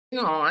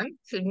on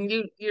to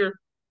mute your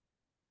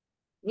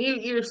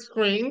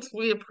screens.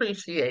 We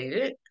appreciate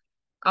it.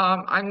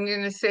 I'm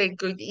going to say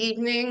good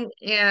evening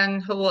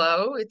and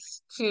hello.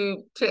 It's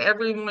to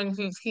everyone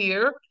who's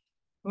here.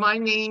 My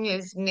name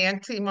is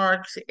Nancy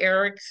Marks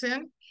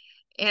Erickson,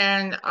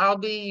 and I'll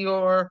be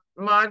your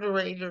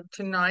moderator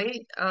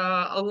tonight,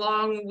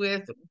 along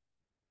with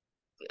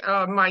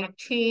my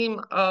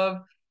team of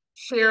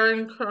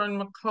Sharon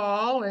Kern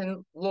McCall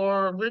and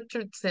Laura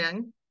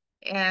Richardson.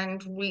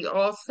 And we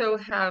also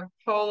have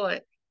Paula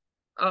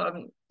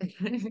um,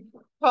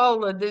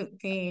 Paula,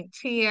 the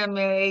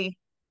TMA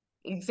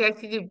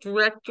executive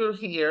director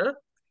here,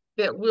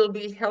 that will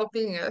be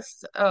helping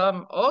us.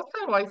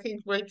 Also, I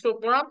think Rachel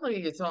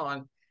Bromley is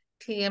on,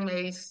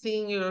 TMA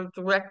Senior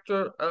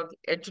Director of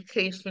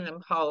Education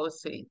and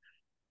Policy.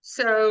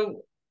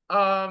 So,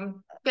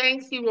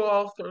 thank you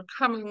all for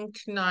coming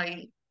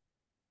tonight.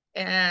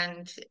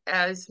 And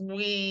as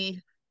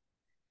we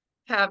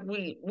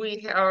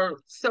are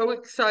so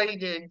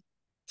excited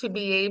to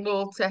be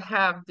able to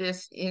have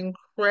this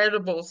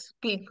incredible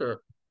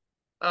speaker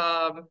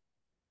um,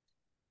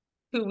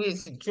 who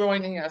is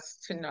joining us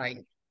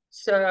tonight.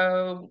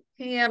 So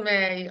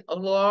PMA,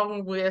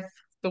 along with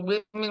the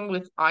Women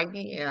with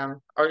IBM,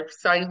 are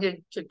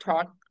excited to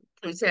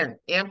present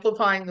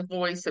Amplifying the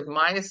Voice of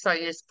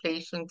Myositis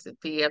Patients at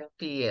the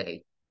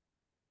FDA.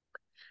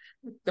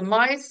 The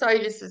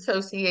Myositis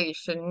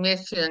Association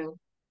mission,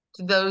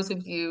 to those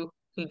of you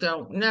who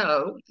don't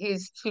know,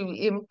 is to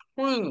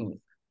improve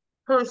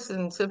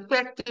persons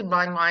affected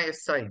by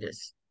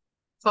myositis,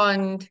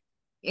 fund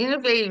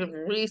innovative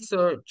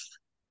research,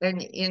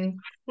 and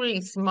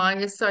increase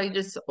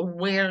myositis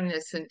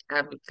awareness and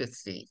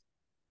advocacy.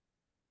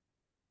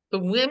 The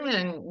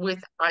Women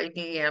with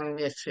IBM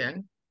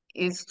mission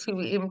is to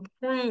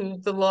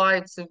improve the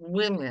lives of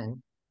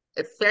women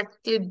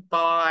affected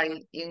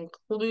by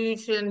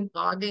inclusion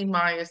body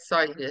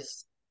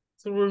myositis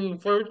through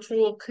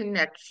virtual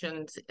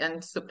connections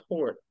and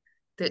support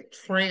that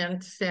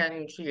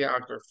transcend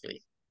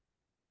geography.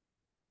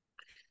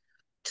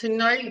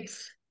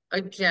 Tonight's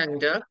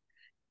agenda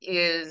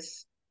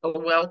is a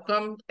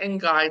welcome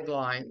and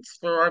guidelines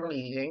for our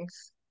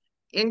meetings,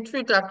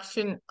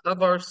 introduction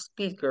of our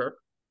speaker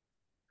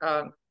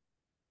on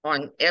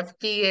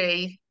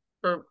FDA,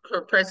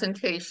 her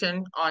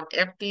presentation on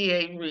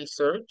FDA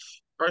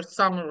research, our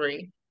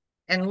summary,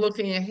 and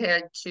looking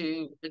ahead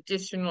to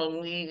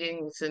additional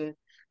meetings and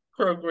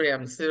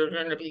programs that are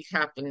going to be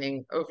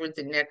happening over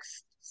the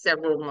next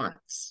several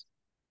months.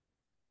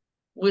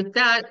 With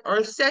that,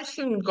 our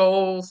session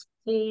goals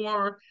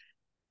for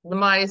the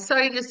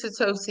Myositis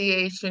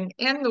Association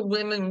and the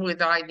Women with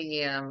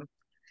IBM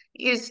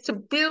is to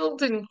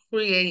build and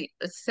create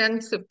a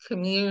sense of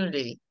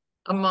community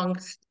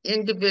amongst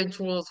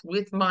individuals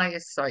with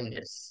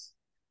myositis,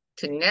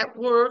 to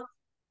network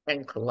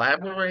and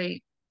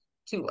collaborate,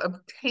 to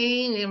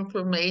obtain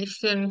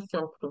information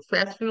from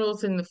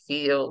professionals in the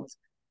field,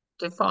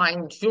 to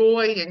find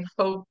joy and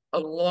hope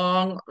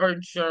along our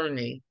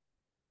journey,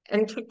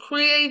 and to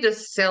create a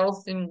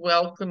self and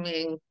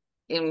welcoming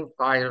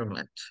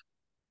environment.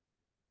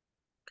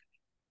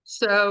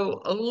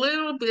 So a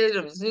little bit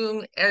of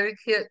Zoom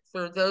etiquette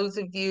for those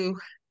of you,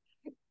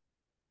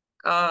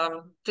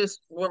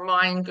 just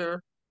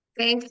reminder,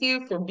 thank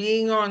you for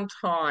being on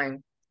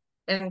time,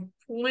 and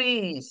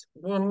please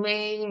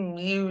remain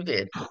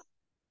muted.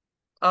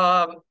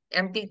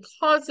 And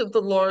because of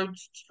the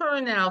large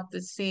turnout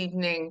this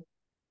evening,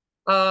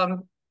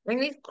 the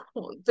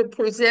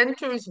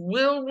presenters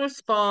will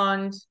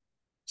respond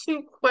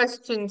to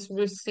questions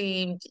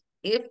received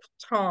if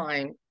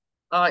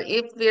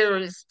there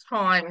is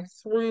time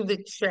through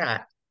the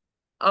chat.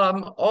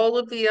 All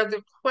of the other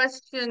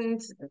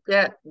questions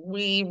that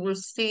we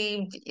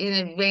received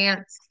in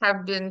advance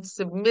have been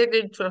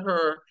submitted to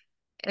her,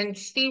 and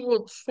she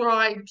will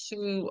try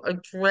to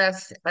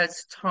address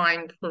as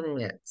time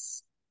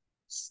permits.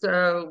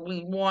 So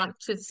we want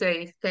to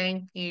say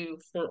thank you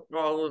for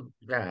all of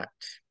that.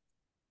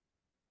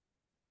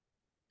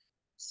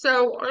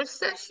 So our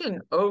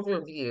session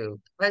overview,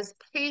 as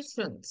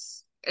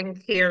patients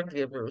and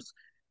caregivers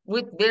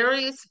with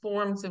various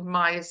forms of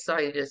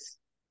myositis,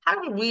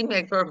 how do we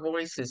make our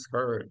voices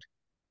heard?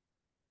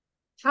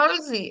 How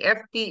the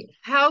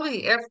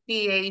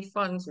FDA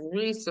funds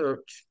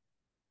research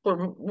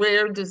for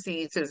rare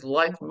diseases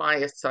like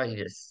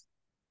myositis?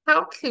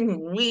 How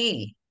can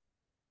we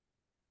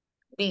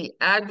be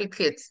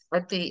advocates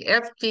at the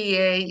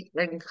FDA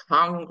and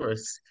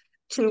Congress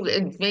to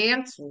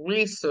advance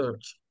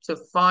research to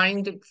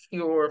find a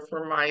cure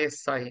for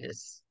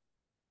myositis?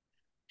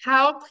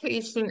 How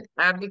patient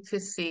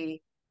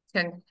advocacy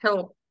can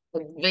help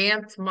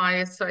advance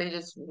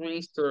myositis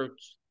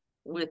research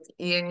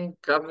within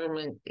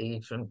government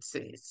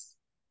agencies.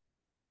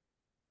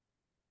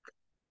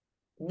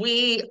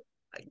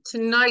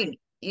 Tonight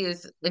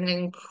is an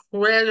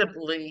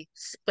incredibly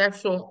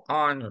special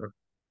honor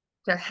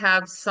to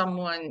have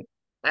someone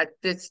at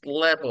this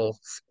level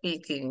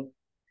speaking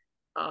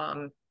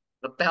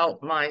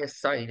about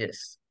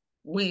myositis.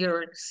 We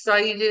are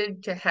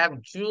excited to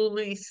have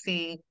Julie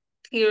C.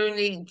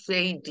 Tierney,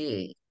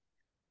 JD.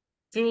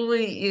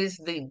 Julie is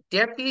the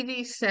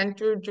Deputy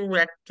Center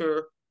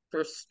Director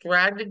for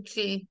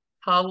Strategy,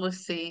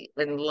 Policy,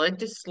 and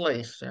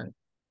Legislation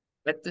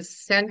at the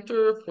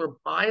Center for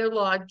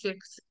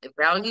Biologics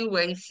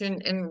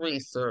Evaluation and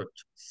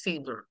Research,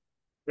 CBER,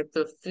 at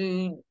the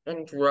Food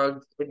and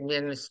Drug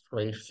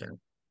Administration.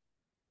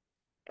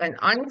 And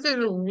I'm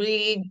going to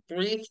read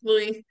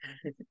briefly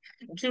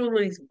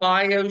Julie's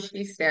bio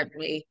she sent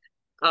me,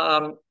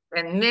 and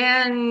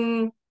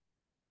then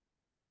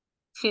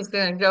she's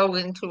going to go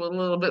into a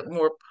little bit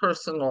more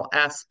personal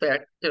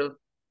aspect of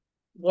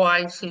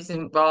why she's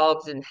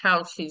involved and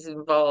how she's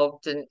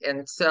involved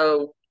and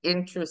so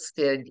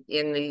interested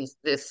in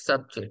this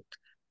subject.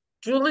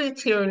 Julie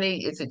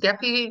Tierney is a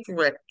Deputy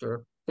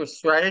Director for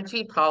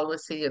Strategy,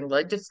 Policy, and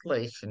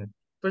Legislation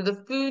for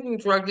the Food and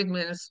Drug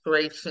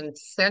Administration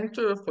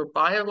Center for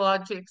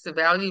Biologics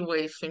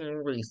Evaluation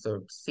and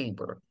Research,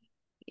 CBER.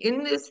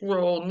 In this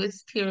role,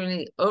 Ms.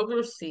 Tierney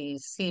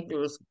oversees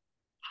CBER's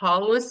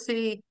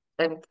policy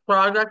and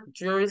product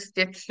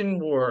jurisdiction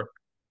work,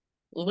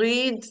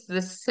 leads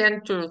the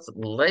center's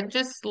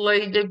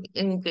legislative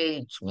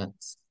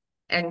engagements,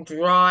 and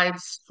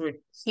drives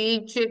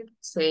strategic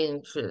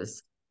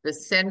changes the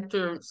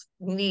center's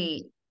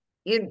need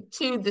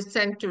into the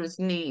center's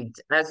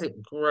needs as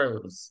it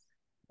grows.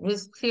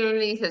 Ms.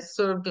 Tierney has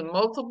served in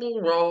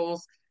multiple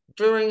roles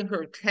during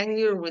her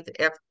tenure with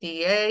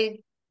FDA,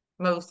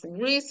 most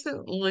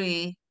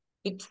recently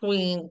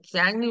between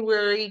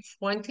January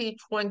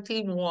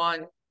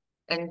 2021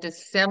 and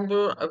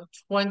December of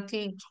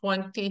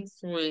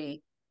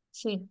 2023,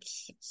 she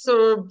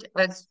served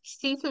as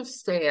Chief of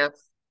Staff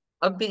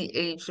of the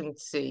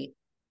agency,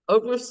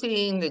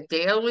 overseeing the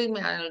daily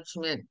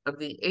management of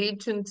the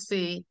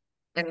agency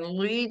and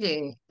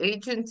leading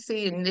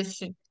agency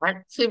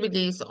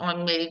activities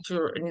on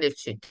major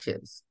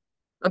initiatives.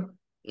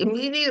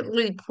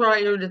 Immediately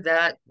prior to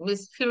that,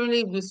 Ms.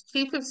 Tierney was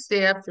Chief of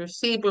Staff for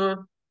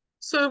CBER,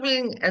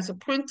 serving as a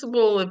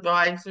principal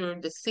advisor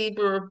to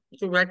CBER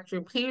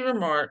Director Peter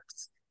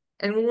Marks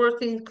and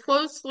working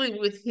closely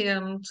with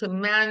him to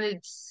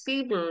manage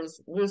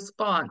CBER's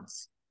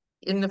response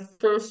in the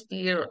first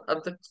year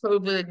of the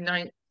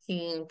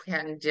COVID-19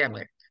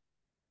 pandemic.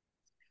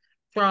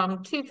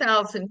 From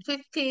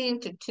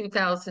 2015 to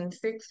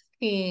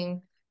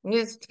 2016,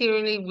 Ms.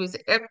 Tierney was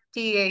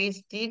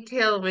FDA's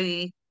detail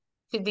lead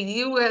to the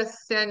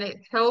U.S. Senate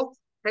Health,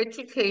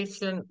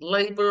 Education,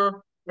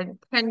 Labor, and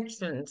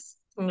Pensions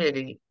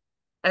Committee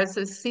as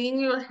a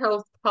senior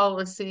health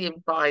policy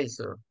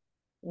advisor,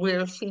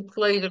 where she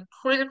played a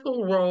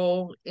critical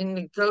role in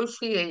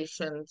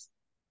negotiations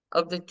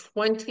of the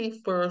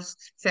 21st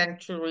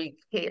Century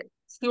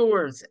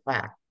Cures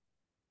Act.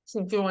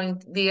 She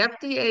joined the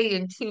FDA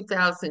in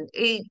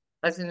 2008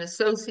 as an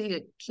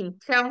associate chief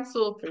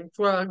counsel for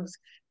drugs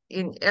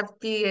in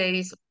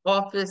FDA's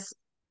Office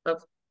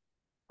of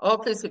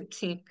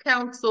Chief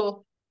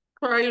Counsel.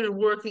 Prior to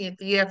working at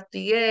the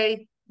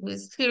FDA,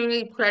 Ms.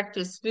 Tierney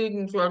practiced food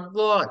and drug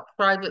law at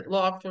private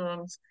law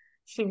firms.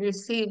 She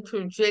received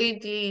her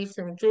JD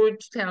from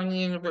Georgetown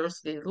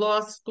University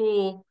Law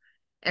School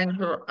and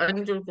her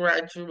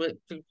undergraduate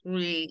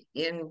degree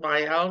in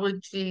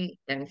biology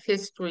and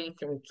history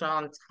from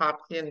Johns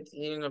Hopkins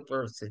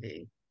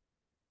University.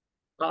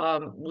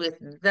 With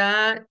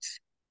that,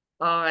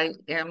 I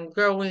am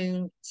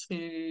going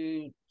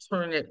to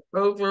turn it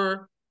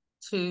over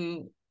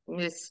to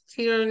Ms.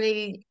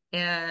 Tierney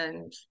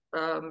and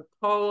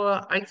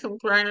Paula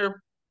Eichenbrenner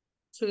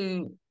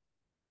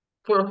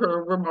for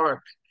her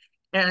remarks.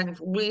 And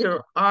we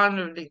are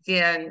honored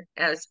again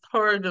as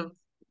part of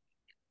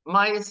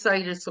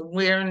Myositis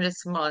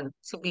Awareness Month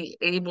to be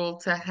able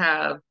to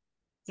have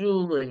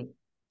Julie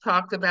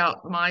talk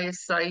about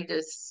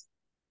myositis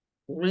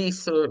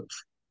research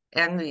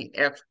and the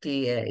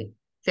FDA.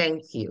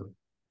 Thank you.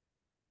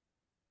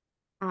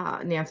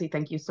 Nancy,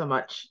 thank you so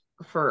much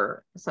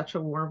for such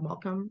a warm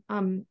welcome.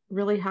 I'm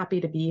really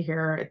happy to be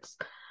here.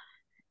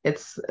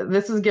 This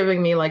is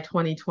giving me like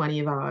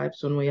 2020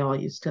 vibes when we all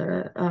used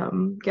to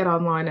get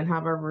online and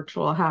have our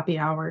virtual happy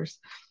hours.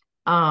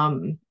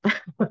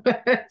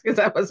 Because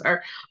that was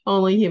our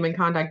only human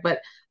contact.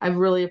 But I've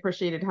really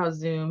appreciated how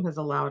Zoom has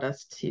allowed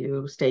us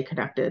to stay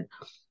connected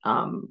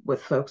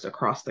with folks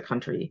across the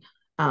country,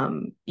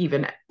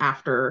 even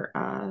after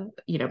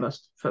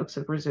most folks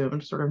have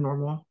resumed sort of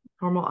normal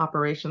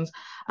operations.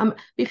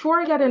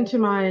 Before I get into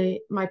my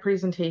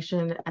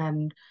presentation,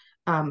 and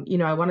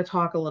I want to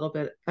talk a little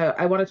bit.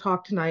 I want to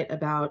talk tonight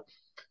about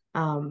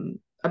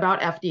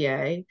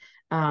FDA.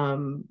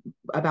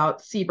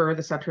 About CBER,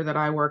 the center that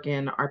I work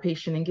in, our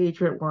patient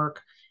engagement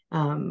work,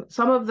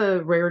 some of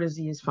the rare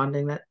disease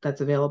funding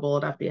that's available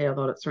at FDA,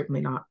 although it's certainly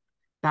not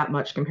that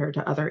much compared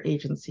to other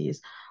agencies,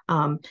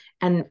 and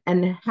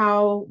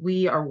how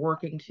we are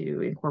working to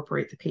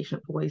incorporate the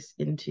patient voice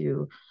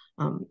into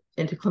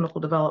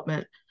clinical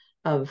development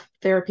of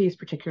therapies,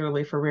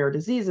 particularly for rare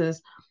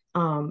diseases,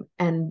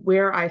 and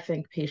where I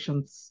think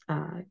patients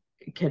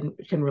can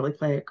really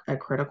play a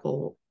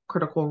critical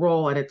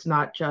role. And it's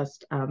not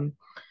just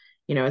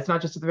it's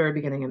not just at the very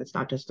beginning and it's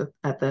not just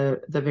at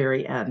the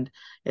very end.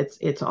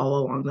 It's all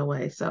along the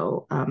way.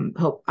 So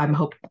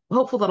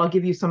hopeful that I'll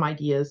give you some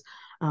ideas.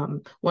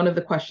 One of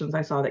the questions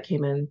I saw that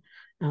came in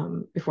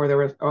before, there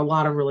were a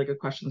lot of really good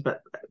questions,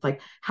 but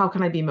like, how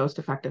can I be most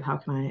effective? How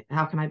can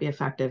I be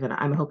effective? And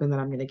I'm hoping that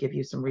I'm going to give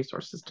you some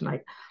resources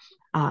tonight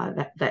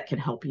that can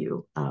help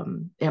you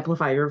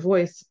amplify your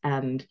voice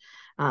and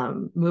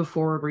move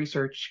forward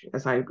research,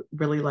 as I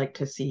really like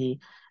to see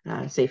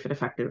safe and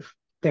effective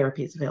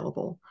therapies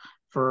available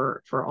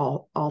for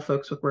all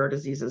folks with rare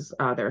diseases.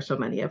 There are so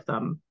many of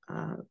them.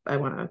 I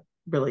want to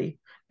really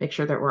make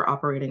sure that we're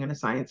operating in a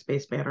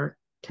science-based manner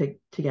to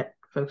get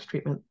folks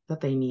treatment that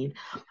they need.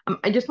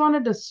 I just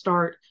wanted to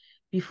start,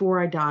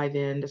 before I dive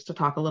in, just to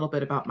talk a little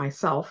bit about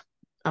myself.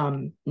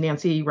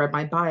 Nancy read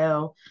my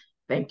bio.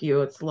 Thank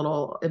you. It's a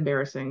little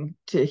embarrassing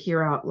to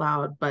hear out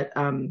loud, but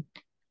in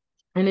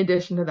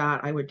addition to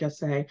that, I would just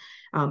say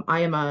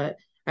I am a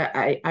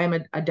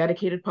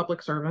dedicated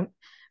public servant.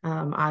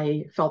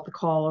 I felt the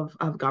call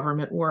of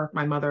government work.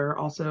 My mother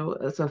also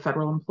is a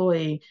federal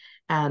employee,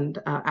 and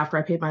after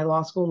I paid my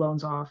law school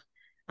loans off,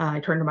 I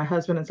turned to my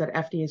husband and said,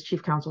 FDA's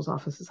chief counsel's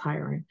office is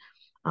hiring.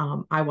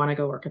 I want to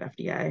go work at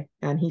FDA.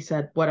 And he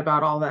said, what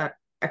about all that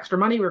extra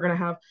money we're going to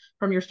have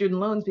from your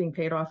student loans being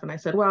paid off? And I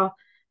said, well,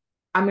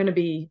 I'm going to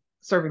be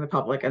serving the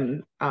public,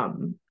 and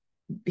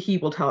he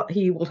will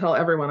tell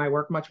everyone I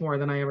work much more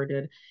than I ever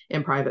did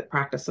in private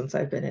practice since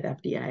I've been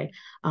at FDA.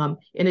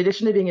 In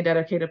addition to being a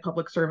dedicated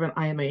public servant,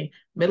 I am a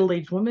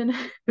middle-aged woman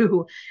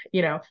who,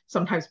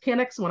 sometimes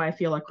panics when I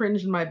feel a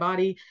cringe in my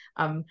body.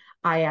 I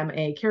am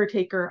a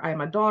caretaker. I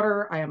am a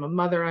daughter. I am a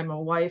mother. I'm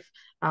a wife.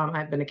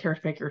 I've been a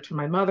caretaker to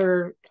my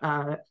mother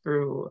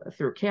through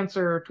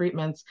cancer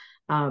treatments.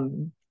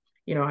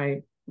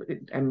 I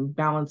am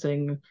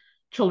balancing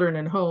children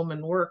and home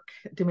and work,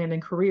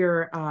 demanding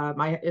career.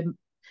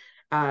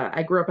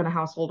 I grew up in a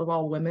household of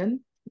all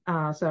women,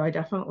 so I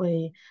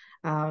definitely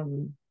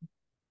am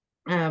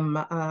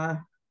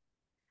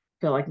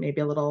feel like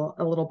maybe a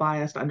little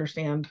biased to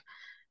understand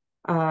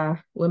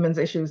women's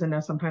issues, and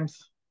know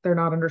sometimes they're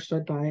not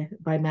understood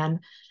by men.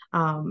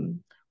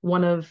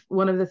 One of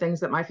the things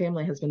that my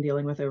family has been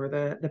dealing with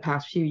over the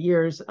past few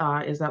years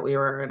is that we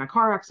were in a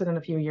car accident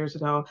a few years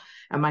ago,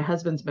 and my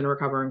husband's been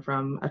recovering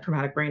from a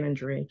traumatic brain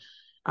injury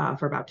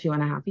for about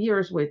 2.5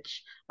 years,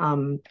 which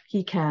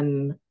he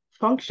can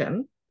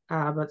function,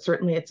 but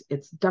certainly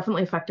it's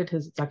definitely affected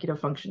his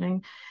executive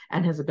functioning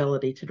and his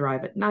ability to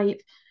drive at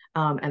night,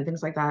 and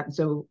things like that. And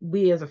so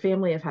we as a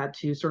family have had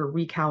to sort of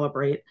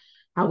recalibrate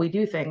how we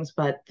do things,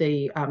 but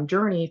the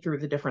journey through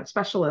the different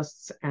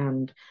specialists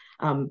and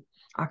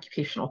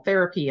occupational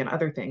therapy and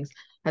other things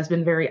has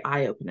been very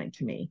eye-opening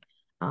to me,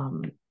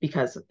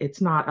 because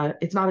it's not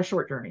a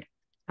short journey.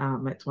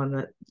 It's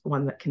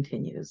one that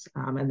continues,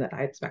 and that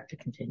I expect to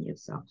continue.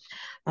 So,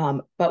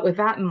 but with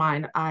that in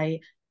mind,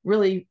 I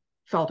really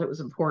felt it was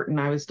important.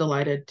 I was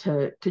delighted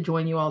to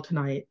join you all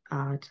tonight,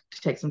 to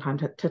take some time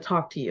to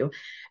talk to you,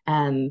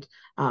 and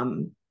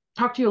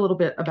talk to you a little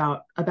bit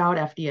about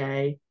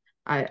FDA.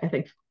 I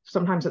think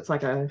sometimes it's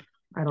like a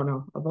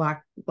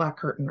black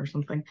curtain or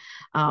something,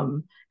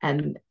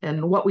 and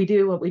what we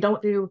do, what we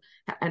don't do,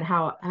 and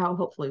how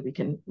hopefully we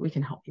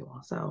can help you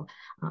all. So,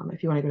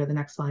 if you want to go to the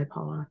next slide,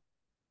 Paula.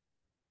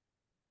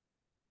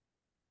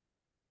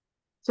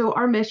 So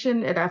our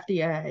mission at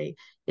FDA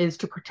is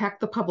to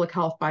protect the public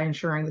health by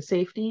ensuring the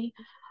safety,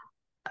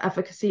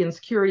 efficacy, and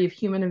security of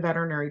human and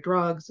veterinary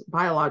drugs,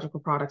 biological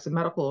products, and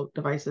medical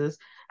devices,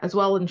 as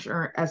well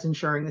as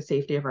ensuring the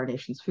safety of our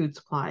nation's food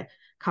supply,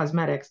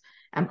 cosmetics,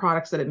 and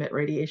products that emit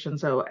radiation.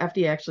 So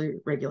FDA actually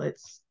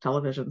regulates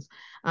televisions,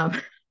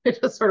 which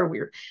is sort of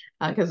weird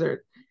because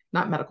they're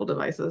not medical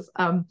devices.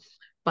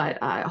 But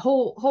a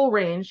whole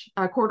range,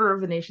 a quarter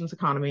of the nation's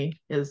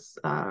economy is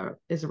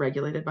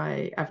regulated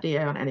by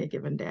FDA on any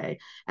given day.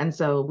 And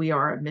so we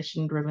are a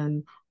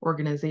mission-driven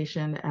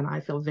organization, and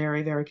I feel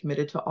very, very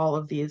committed to all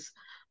of these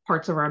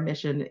parts of our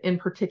mission. In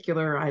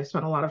particular, I've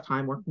spent a lot of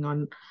time working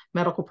on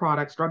medical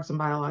products, drugs and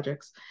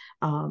biologics,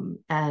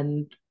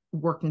 and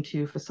working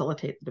to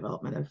facilitate the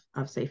development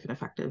of safe and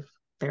effective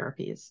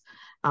therapies.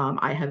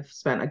 I have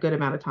spent a good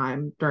amount of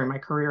time during my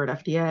career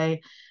at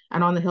FDA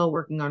and on the Hill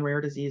working on rare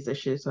disease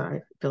issues. So I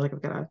feel like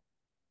I've got a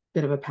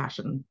bit of a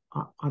passion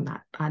on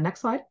that.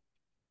 Next slide.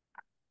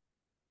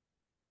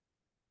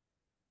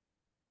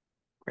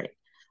 Great.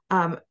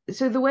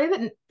 So the way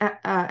that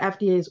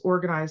FDA is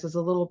organized is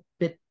a little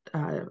bit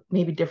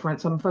maybe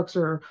different. Some folks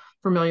are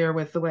familiar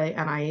with the way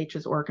NIH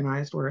is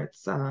organized, where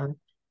it's the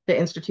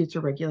institutes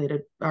are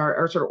regulated,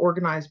 are sort of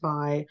organized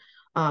by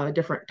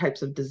different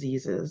types of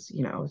diseases.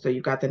 So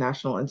you've got the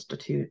National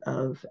Institute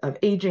of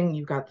Aging,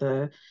 you've got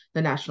the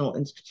National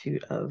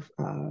Institute of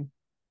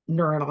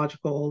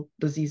Neurological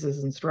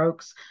Diseases and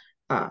Strokes.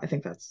 I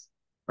think that's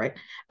right.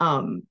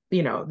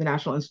 The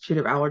National Institute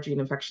of Allergy and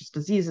Infectious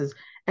Diseases.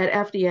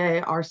 At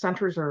FDA, our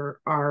centers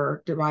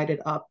are divided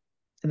up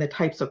in the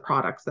types of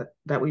products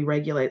that we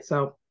regulate.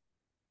 So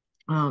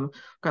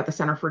got the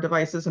Center for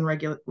Devices and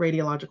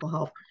Radiological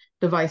Health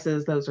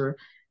Devices. Those are,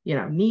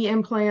 knee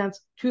implants,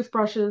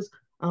 toothbrushes,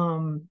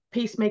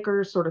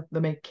 pacemakers, sort of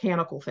the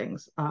mechanical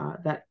things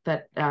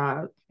that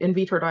in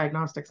vitro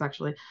diagnostics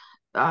actually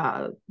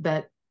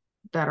that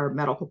are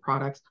medical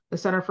products. The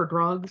Center for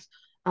Drugs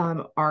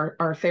are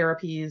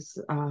therapies,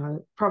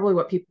 probably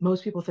what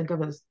most people think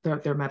of as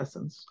their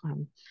medicines,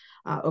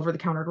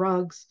 over-the-counter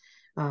drugs,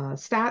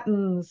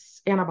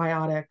 statins,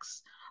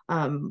 antibiotics,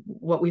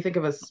 what we think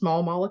of as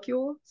small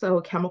molecule,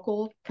 so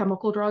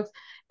chemical drugs.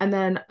 And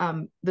then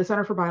the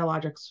Center for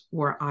Biologics,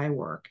 where I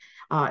work,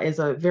 is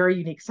a very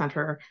unique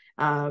center.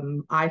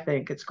 I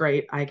think it's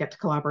great. I get to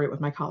collaborate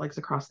with my colleagues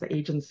across the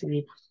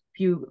agency. If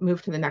you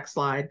move to the next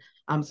slide,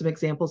 some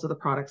examples of the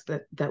products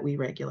that we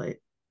regulate.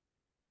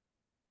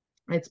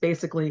 It's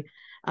basically,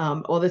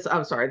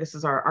 this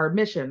is our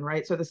mission,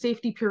 right? So the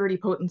safety, purity,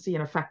 potency,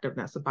 and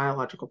effectiveness of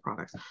biological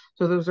products.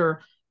 So those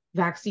are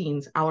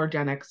vaccines,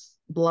 allergenics,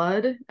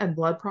 blood and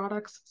blood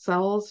products,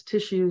 cells,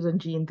 tissues, and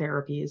gene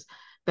therapies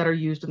that are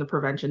used in the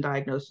prevention,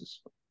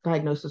 diagnosis,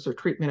 or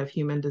treatment of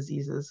human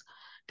diseases,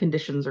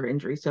 conditions, or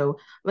injuries. So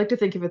I like to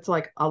think if it's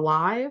like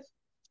alive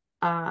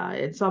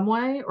in some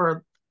way,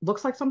 or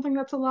looks like something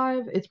that's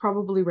alive, it's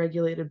probably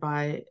regulated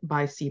by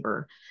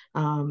CBER.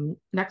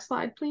 Next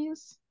slide,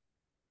 please.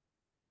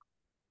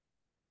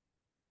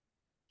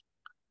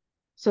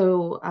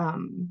 So,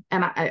 and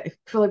I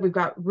feel like we've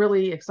got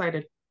really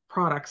excited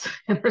products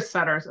in our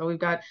center. So we've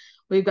got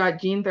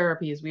gene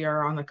therapies. We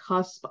are on the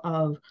cusp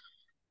of,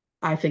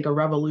 I think, a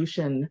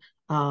revolution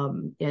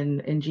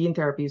in gene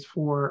therapies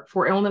for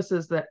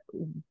illnesses that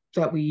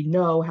we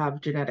know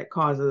have genetic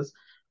causes.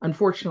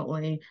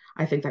 Unfortunately,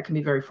 I think that can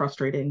be very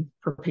frustrating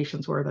for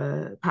patients where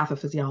the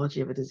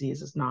pathophysiology of a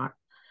disease is not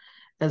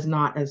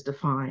as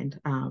defined.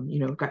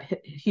 We've got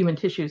human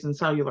tissues and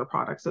cellular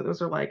products. So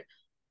those are like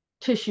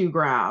tissue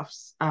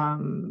grafts,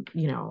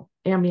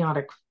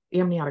 amniotic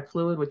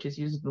fluid, which is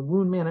used in the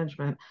wound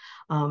management.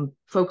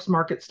 Folks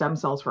market stem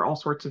cells for all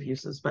sorts of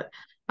uses, but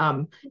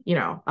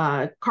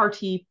CAR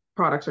T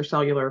products are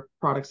cellular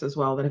products as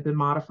well that have been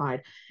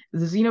modified.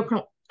 The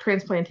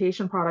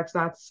xenotransplantation products,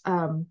 that's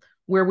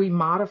where we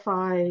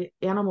modify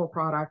animal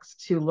products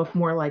to look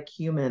more like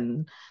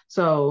human.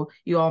 So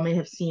you all may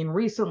have seen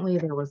recently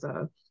there was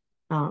a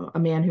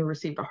man who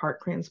received a heart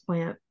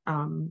transplant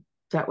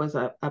that was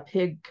a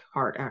pig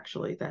heart,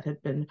 actually, that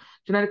had been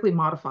genetically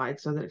modified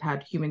so that it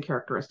had human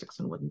characteristics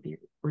and wouldn't be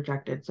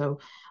rejected. So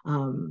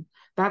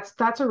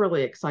that's a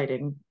really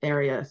exciting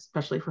area,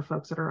 especially for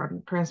folks that are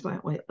on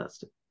transplant wait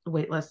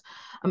lists.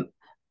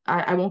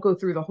 I won't go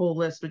through the whole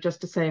list, but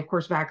just to say, of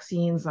course,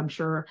 vaccines, I'm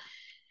sure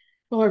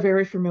people are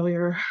very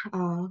familiar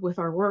with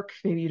our work.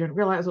 Maybe you didn't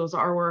realize it was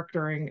our work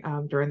during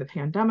the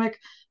pandemic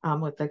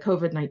with the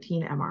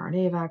COVID-19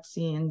 mRNA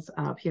vaccines.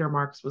 Peter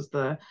Marks was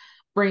the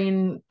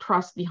brain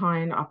trust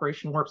behind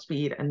Operation Warp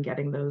Speed and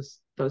getting those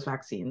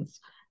vaccines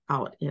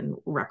out in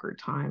record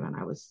time. And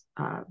I was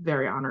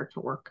very honored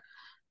to work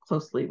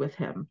closely with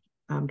him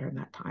during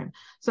that time.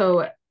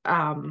 So,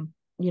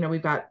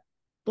 we've got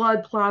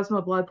blood,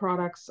 plasma, blood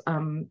products,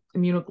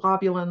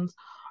 immunoglobulins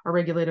are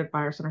regulated by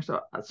our center.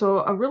 So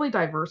a really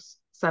diverse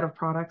set of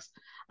products,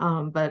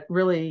 but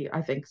really,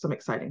 I think, some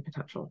exciting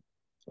potential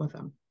with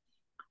them.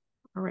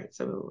 All right,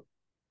 so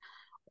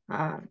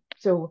at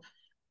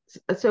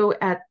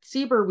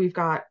CBER, we've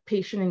got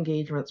patient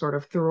engagement sort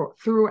of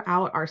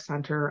throughout our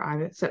center.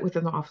 I sit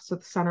within the office of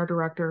the center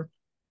director.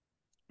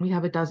 We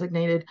have a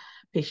designated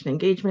patient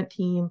engagement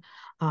team,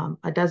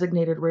 a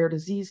designated rare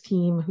disease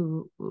team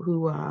who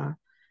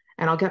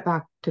and I'll get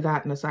back to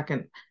that in a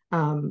second.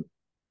 We've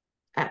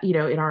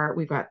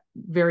got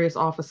various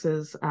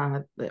offices,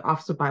 the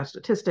Office of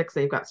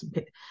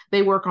Biostatistics,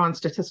 they work on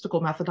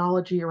statistical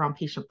methodology around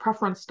patient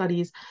preference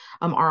studies.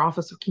 Our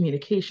Office of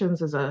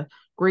Communications is a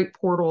great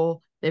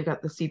portal. They've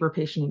got the CBER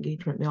patient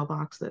engagement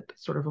mailbox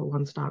that's sort of a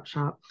one-stop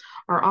shop.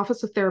 Our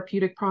Office of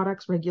Therapeutic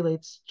Products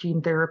regulates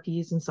gene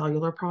therapies and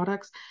cellular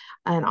products.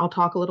 And I'll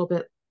talk a little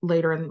bit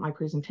later in my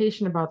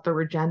presentation about the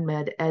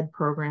RegenMed Ed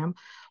program,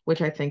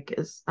 which I think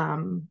is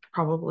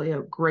probably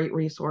a great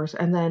resource.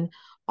 And then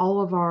all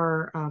of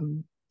our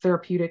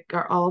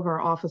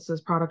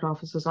offices, product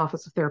offices,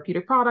 Office of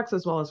Therapeutic Products,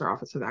 as well as our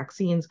Office of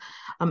Vaccines,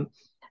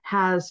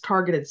 has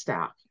targeted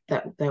staff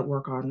that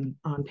work on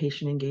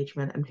patient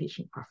engagement and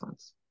patient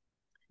preference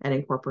and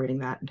incorporating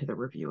that into the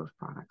review of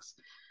products.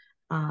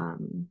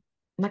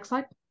 Next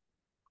slide.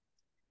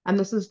 And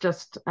this is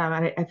just,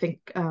 I think,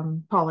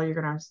 Paula, you're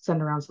going to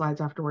send around slides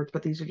afterwards,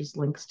 but these are just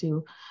links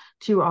to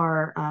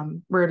our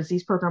rare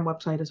disease program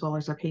website, as well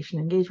as our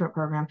patient engagement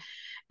program.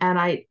 And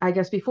I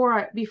guess before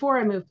I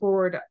move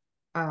forward,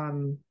 I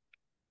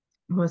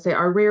want to say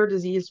our rare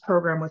disease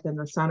program within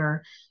the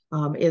center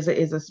is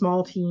a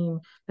small team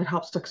that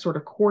helps to sort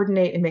of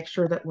coordinate and make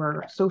sure that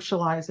we're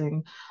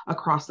socializing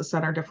across the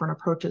center different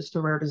approaches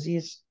to rare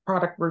disease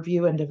product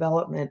review and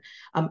development.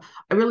 I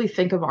really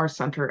think of our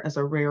center as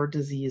a rare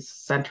disease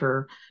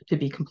center, to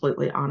be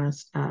completely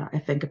honest.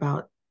 I think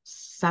about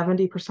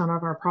 70%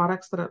 of our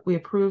products that we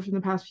approved in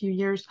the past few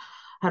years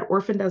had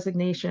orphan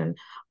designation.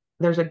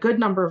 There's a good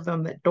number of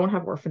them that don't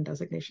have orphan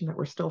designation that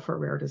were still for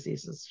rare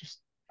diseases,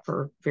 just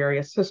for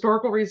various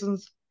historical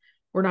reasons,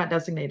 we're not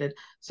designated.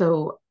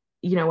 So,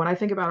 you know, when I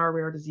think about our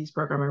rare disease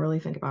program, I really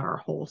think about our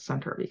whole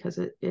center because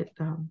uh,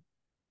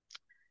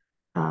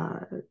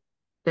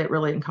 it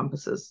really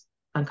encompasses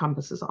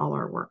all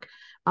our work.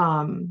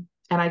 And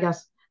I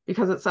guess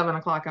because it's 7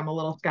 o'clock, I'm a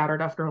little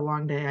scattered after a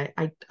long day.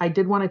 I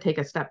did want to take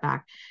a step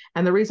back.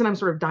 And the reason I'm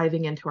sort of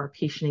diving into our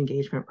patient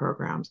engagement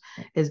programs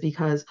is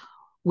because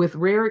with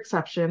rare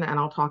exception, and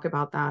I'll talk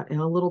about that in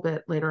a little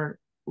bit later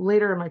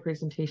in my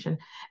presentation,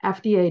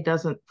 FDA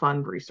doesn't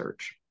fund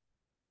research.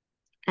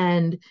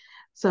 And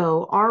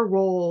so our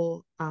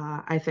role,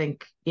 I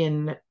think,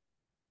 in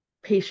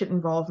patient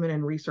involvement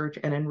in research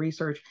and in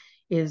research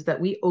is that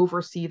we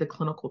oversee the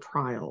clinical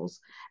trials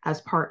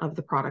as part of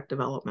the product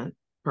development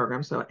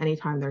program. So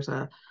anytime there's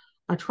a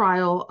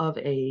trial of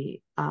an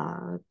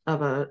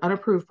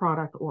unapproved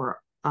product or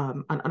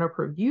an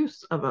unapproved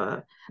use of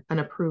an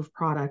approved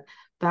product,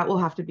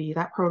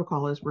 that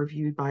protocol is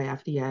reviewed by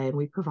FDA, and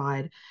we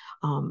provide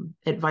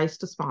advice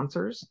to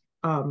sponsors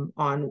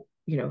on,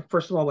 you know,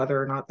 first of all,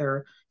 whether or not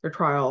their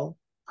trial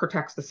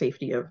protects the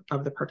safety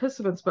of the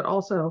participants, but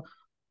also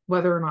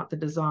whether or not the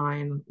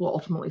design will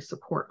ultimately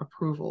support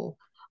approval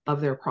of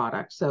their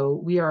product.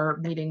 So we are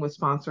meeting with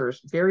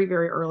sponsors very,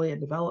 very early in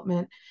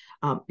development,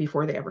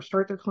 before they ever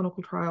start their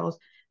clinical trials.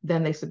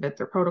 Then they submit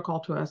their protocol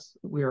to us.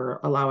 We're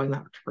allowing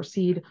that to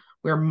proceed.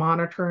 We're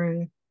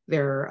monitoring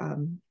their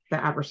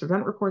the adverse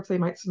event reports they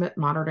might submit,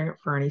 monitoring it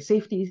for any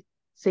safety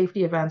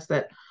events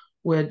that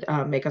would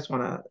make us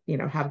want to, you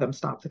know, have them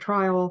stop the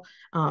trial.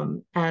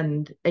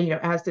 And you know,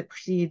 as it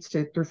proceeds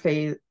through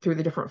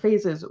the different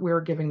phases,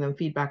 we're giving them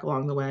feedback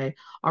along the way.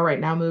 All right,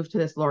 now move to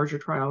this larger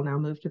trial. Now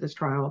move to this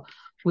trial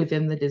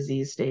within the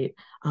disease state.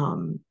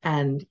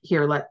 And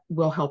here,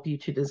 we'll help you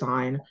to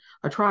design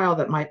a trial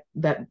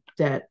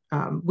that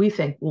we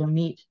think will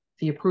meet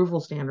the approval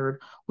standard.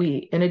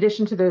 We, in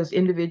addition to those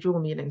individual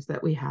meetings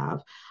that we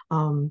have,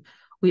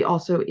 we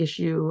also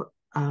issue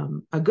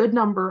a good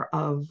number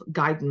of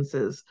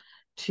guidances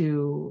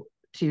to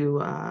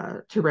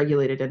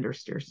regulated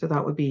industry. So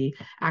that would be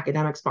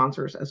academic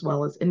sponsors as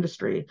well as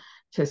industry,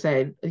 to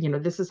say, you know,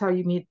 this is how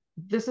you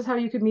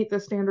could meet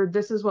this standard.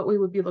 This is what we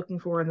would be looking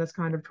for in this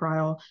kind of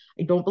trial.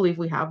 I don't believe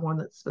we have one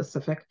that's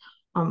specific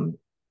to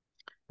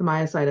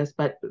myositis,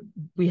 but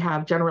we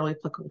have generally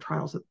applicable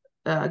trials,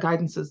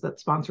 guidances that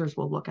sponsors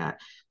will look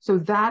at. So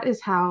that is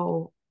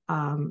how,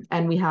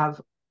 and we have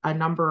a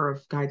number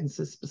of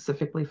guidances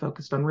specifically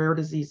focused on rare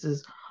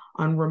diseases,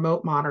 on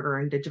remote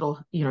monitoring,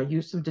 digital, you know,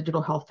 use of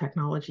digital health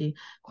technology,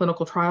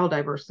 clinical trial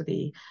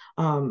diversity,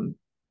 you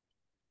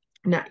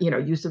know,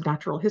 use of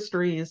natural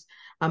histories,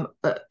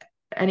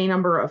 any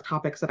number of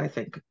topics that I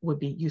think would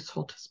be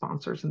useful to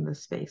sponsors in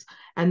this space.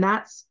 And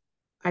that's,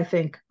 I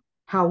think,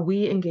 how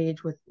we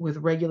engage with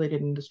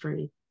regulated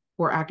industry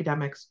or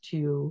academics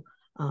to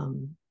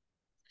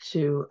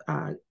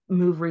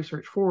move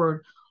research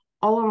forward.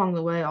 All along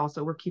the way,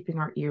 also, we're keeping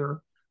our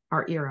ear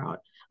out.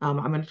 I'm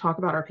going to talk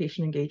about our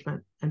patient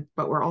engagement,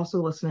 but we're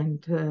also listening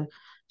to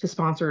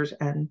sponsors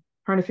and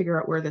trying to figure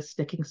out where the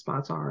sticking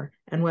spots are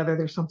and whether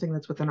there's something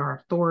that's within our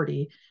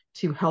authority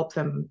to help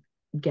them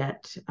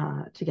get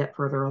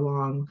further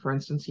along. For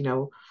instance, you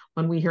know,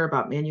 when we hear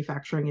about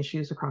manufacturing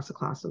issues across a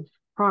class of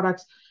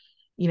products,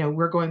 you know,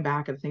 we're going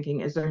back and thinking,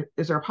 is there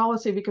a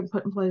policy we can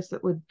put in place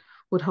that would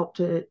help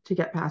to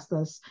get past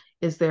this?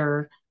 Is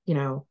there, you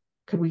know,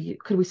 could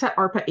we set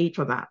ARPA H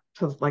on that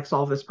to like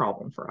solve this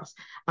problem for us?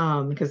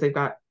 Because they've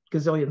got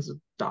gazillions of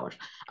dollars.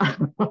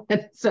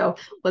 So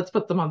let's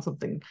put them on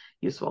something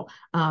useful.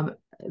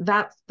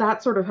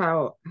 That's sort of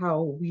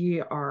how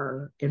we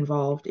are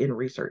involved in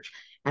research.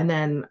 And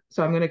then,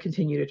 so I'm going to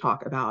continue to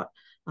talk about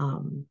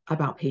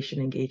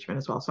patient engagement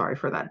as well. Sorry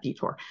for that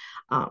detour.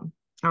 All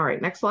right,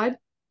 next slide.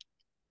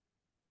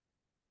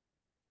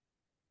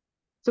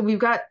 So we've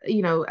got,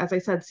 you know, as I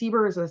said,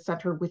 CBER is a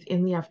center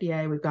within the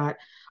FDA. We've got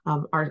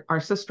our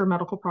sister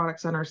medical product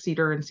center,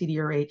 CDER and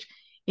CDRH.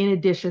 In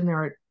addition,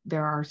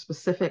 there are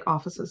specific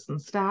offices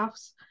and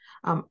staffs.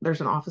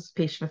 There's an Office of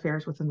Patient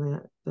Affairs within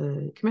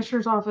the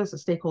Commissioner's Office, a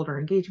stakeholder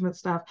engagement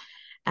staff.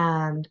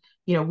 And,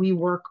 you know, we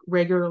work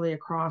regularly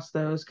across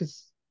those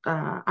because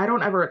I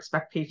don't ever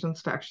expect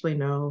patients to actually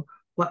know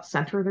what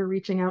center they're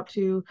reaching out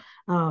to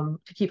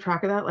keep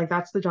track of that. Like,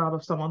 that's the job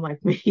of someone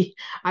like me.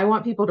 I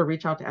want people to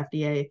reach out to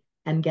FDA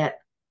and get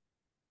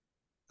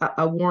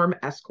a warm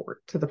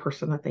escort to the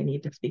person that they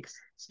need to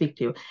speak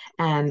to.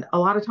 And a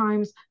lot of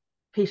times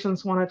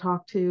patients want to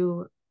talk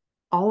to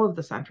all of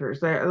the centers.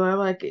 They're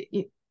like,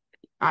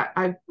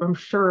 I'm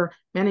sure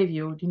many of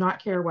you do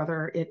not care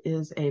whether it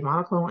is a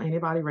monoclonal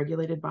antibody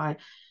regulated by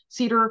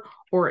CDER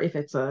or if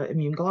it's an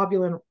immune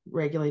globulin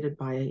regulated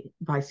by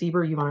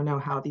CBER. You want to know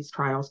how these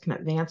trials can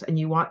advance, and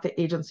you want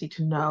the agency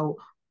to know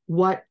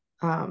what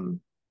are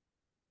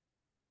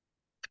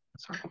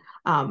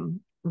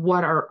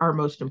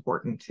most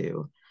important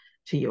to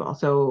you all.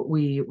 So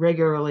we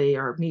regularly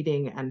are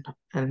meeting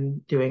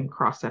and doing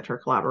cross-center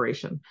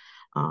collaboration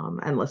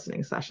and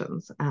listening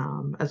sessions,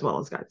 as well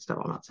as guidance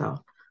development.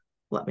 So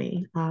let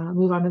me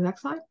move on to the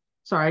next slide.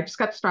 Sorry, I just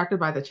got distracted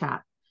by the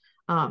chat.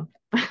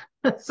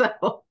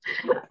 So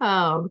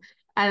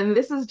And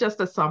this is just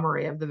a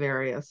summary of the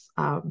various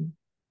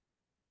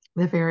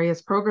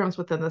programs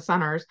within the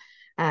centers.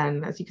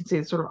 And as you can see,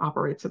 it sort of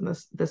operates in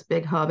this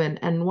big hub.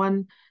 And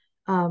one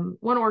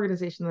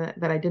organization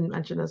that I didn't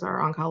mention is our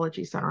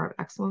Oncology Center of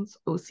Excellence,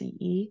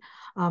 OCE.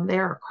 They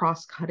are a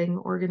cross-cutting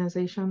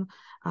organization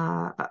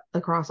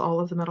across all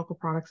of the medical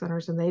product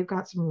centers, and they've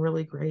got some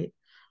really great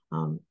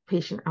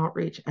patient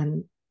outreach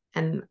and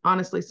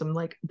honestly some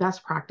like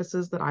best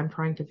practices that I'm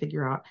trying to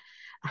figure out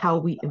how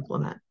we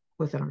implement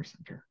within our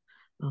center,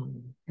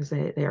 because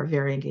they are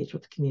very engaged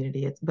with the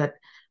community. It's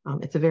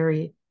a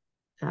very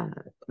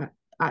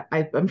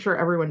I'm sure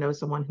everyone knows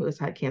someone who has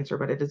had cancer,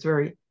 but it is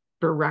very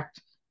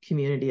direct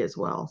community as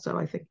well. So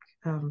I think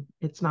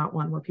it's not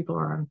one where people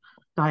are on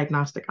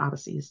diagnostic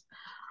odysseys.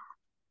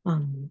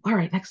 All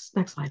right, next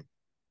slide.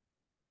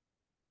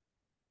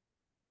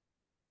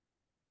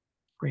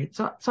 Great.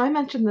 So I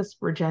mentioned this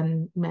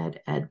Regen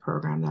Med Ed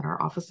program that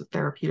our Office of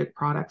Therapeutic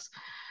Products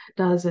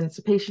does in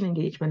patient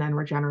engagement and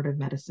regenerative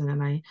medicine.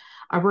 And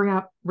I bring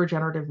up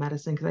regenerative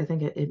medicine because I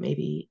think it may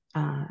be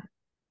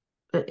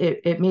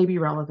it may be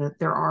relevant.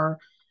 There are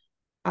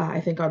I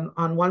think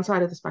on one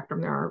side of the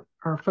spectrum there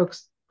are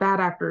folks,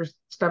 bad actors,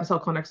 stem cell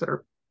clinics that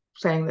are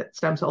saying that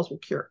stem cells will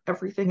cure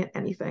everything and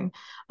anything.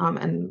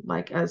 And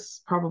like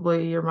as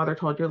probably your mother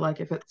told you, like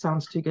if it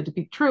sounds too good to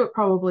be true, it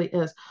probably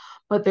is.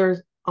 But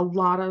there's a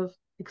lot of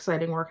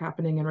exciting work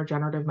happening in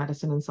regenerative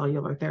medicine and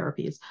cellular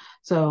therapies.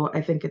 So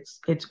I think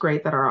it's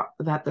great that our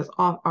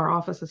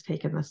office has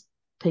taken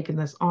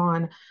this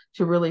on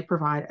to really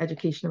provide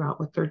education about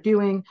what they're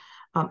doing,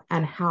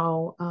 and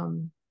how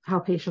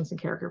patients and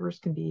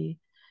caregivers can be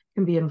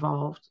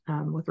involved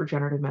with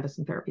regenerative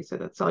medicine therapy. So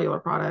that's cellular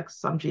products,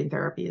 some gene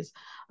therapies,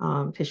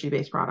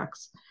 tissue-based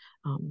products,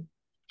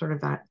 sort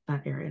of that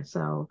area.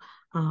 So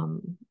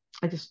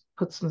I just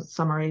put some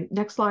summary.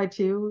 Next slide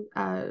too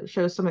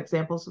shows some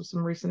examples of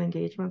some recent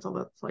engagements,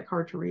 although it's like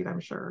hard to read, I'm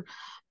sure.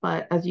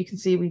 But as you can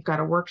see, we've got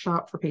a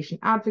workshop for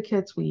patient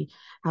advocates. We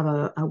have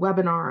a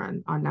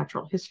webinar on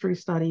natural history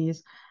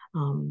studies,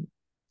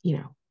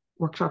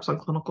 workshops on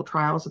clinical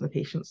trials and the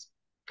patient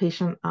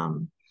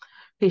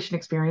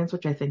experience,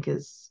 which I think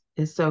is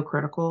so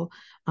critical.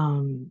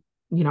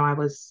 I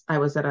was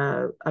at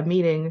a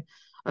meeting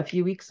a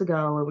few weeks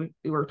ago where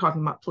we were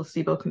talking about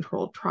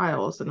placebo-controlled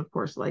trials, and of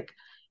course, like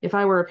if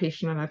I were a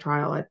patient in a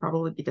trial, I'd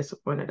probably be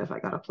disappointed if I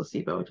got a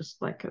placebo,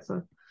 just like as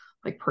a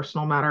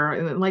personal matter.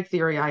 And in like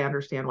theory, I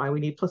understand why we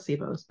need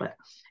placebos, but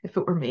if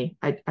it were me,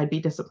 I'd be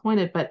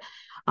disappointed. But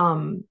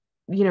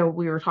we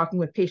were talking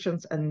with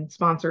patients and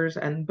sponsors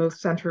and both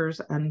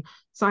centers and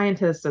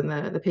scientists, and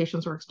the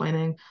patients were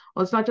explaining,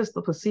 well, it's not just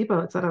the placebo,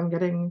 it's that I'm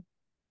getting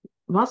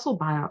muscle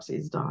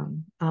biopsies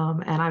done,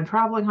 and I'm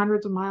traveling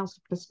hundreds of miles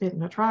to participate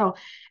in a trial.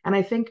 And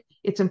I think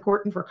it's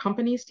important for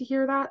companies to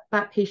hear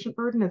that patient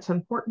burden. It's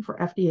important for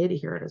FDA to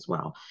hear it as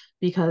well,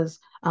 because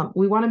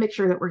we want to make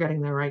sure that we're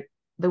getting the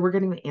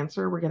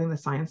answer, we're getting the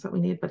science that we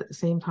need, but at the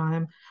same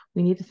time,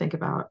 we need to think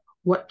about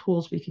what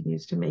tools we can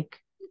use to make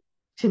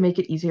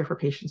it easier for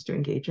patients to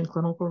engage in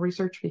clinical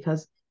research,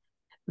 because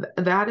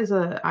that is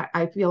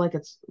I feel like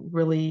it's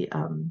really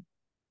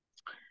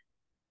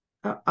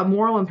a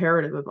moral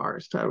imperative of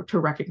ours to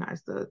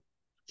recognize the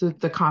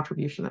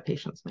contribution that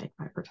patients make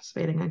by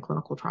participating in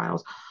clinical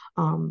trials.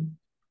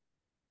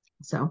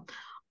 So,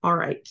 all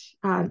right,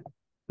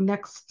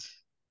 next.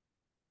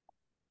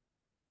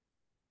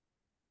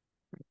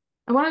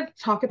 I want to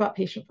talk about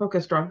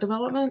patient-focused drug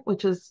development,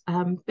 which has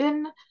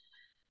been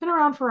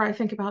around for, I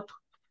think, about,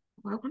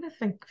 I want to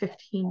think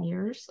 15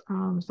 years,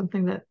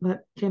 something that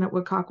Janet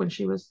Woodcock, when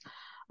she was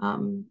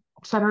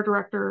center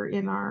director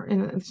in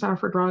the Center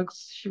for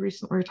Drugs, she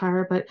recently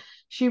retired, but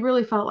she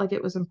really felt like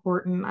it was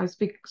important. I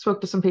spoke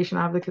to some patient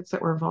advocates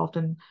that were involved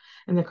in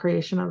the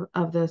creation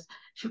of this.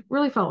 She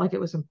really felt like it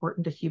was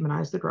important to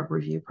humanize the drug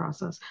review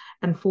process,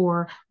 and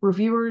for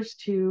reviewers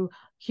to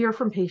hear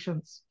from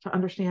patients, to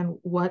understand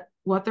what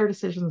their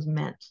decisions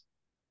meant,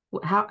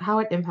 how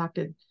it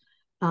impacted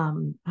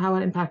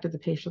the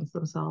patients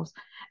themselves.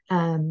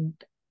 And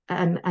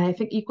I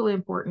think equally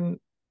important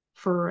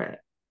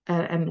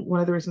and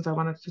one of the reasons I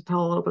wanted to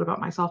tell a little bit about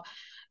myself,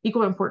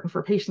 equally important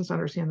for patients to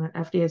understand that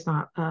FDA is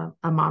not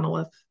a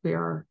monolith. We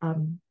are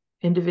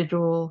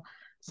individual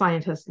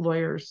scientists,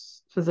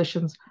 lawyers,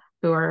 physicians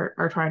who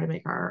are trying to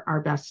make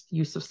our best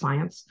use of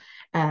science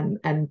and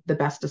the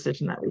best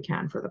decision that we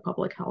can for the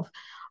public health.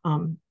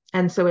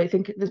 And so I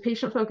think the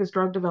patient-focused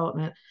drug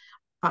development,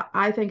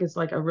 I think, is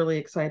like a really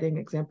exciting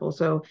example.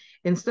 So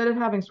instead of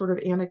having sort of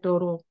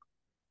anecdotal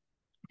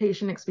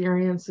patient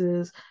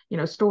experiences,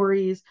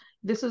 stories,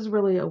 this is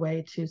really a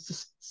way to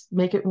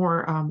make it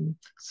more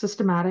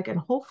systematic and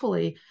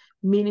hopefully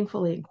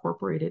meaningfully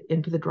incorporated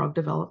into the drug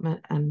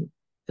development and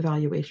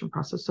evaluation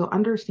process. So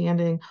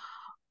understanding,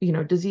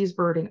 disease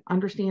burden,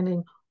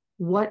 understanding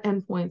what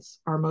endpoints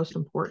are most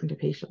important to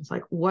patients.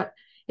 Like, what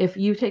if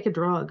you take a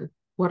drug,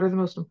 what are the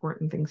most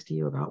important things to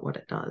you about what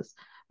it does?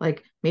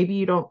 Like, maybe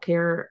you don't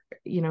care,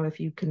 if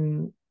you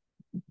can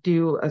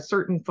do a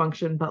certain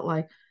function, but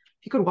like,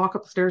 if you could walk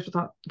up the stairs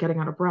without getting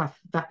out of breath,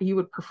 that you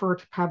would prefer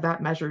to have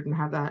that measured and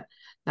have that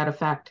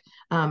effect.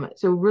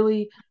 So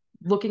really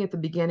looking at the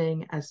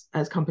beginning as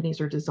companies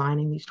are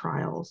designing these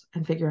trials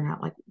and figuring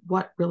out like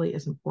what really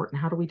is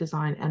important. How do we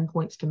design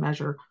endpoints to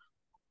measure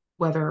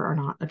whether or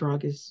not a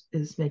drug is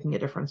making a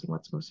difference and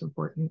what's most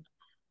important.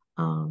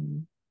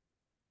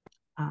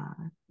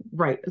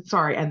 Right,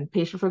 sorry, and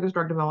patient-focused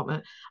drug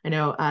development. I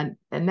know, and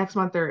next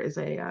month there is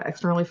a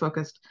externally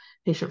focused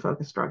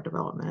patient-focused drug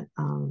development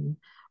on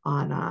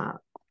am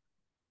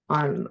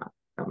I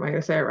going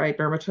to say it right,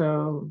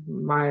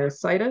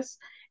 dermatomyositis.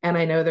 And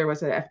I know there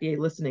was an FDA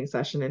listening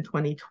session in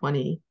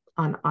 2020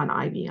 on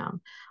IBM.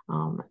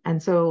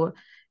 And so,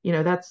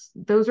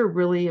 those are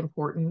really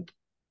important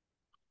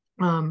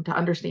to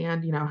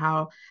understand,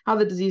 how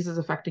the disease is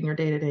affecting your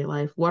day-to-day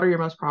life. What are your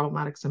most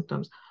problematic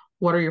symptoms?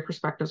 What are your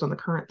perspectives on the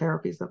current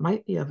therapies that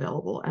might be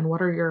available? And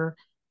what are your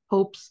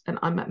hopes and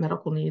unmet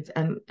medical needs?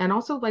 And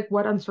also like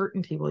what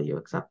uncertainty will you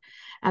accept?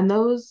 And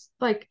those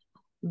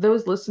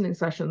listening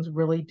sessions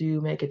really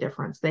do make a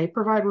difference. They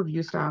provide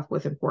review staff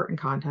with important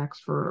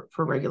context for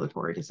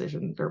regulatory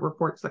decisions. There are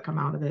reports that come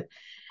out of it.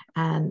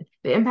 And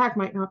the impact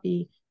might not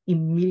be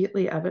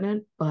immediately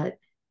evident, but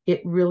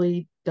it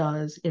really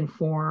does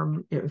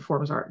informs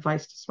our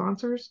advice to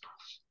sponsors.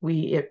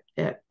 And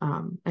it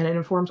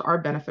informs our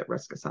benefit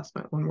risk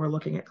assessment when we're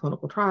looking at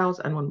clinical trials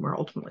and when we're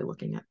ultimately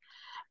looking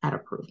at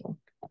approval.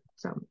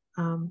 So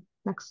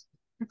next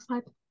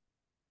slide.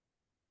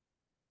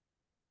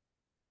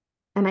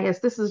 And I guess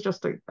this is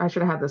just I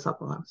should have had this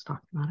up while I was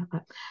talking about it,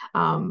 but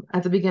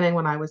at the beginning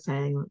when I was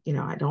saying,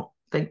 I don't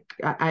think,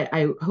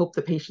 I hope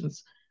the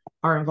patients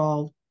are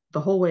involved the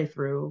whole way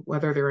through,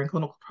 whether they're in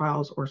clinical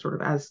trials or sort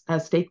of as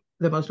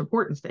the most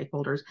important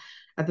stakeholders.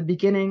 At the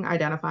beginning,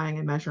 identifying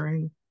and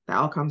measuring the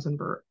outcomes and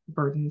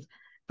burdens,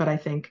 but I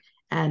think,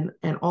 and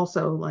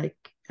also like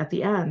at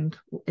the end,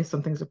 if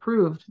something's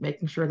approved,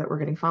 making sure that we're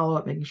getting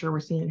follow-up, making sure we're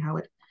seeing how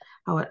it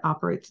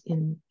operates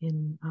in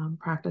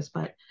practice,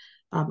 but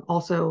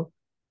also,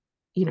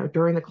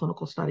 during the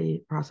clinical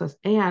study process,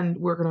 and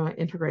we're going to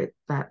integrate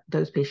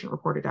those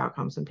patient-reported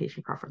outcomes and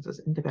patient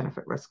preferences into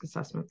benefit risk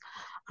assessments.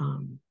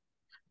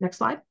 Next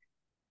slide.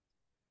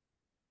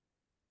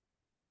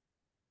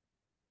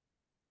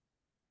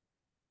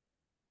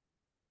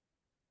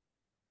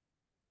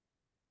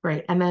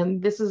 Great, and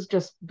then this is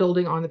just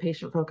building on the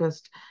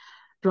patient-focused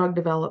drug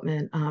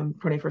development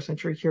 21st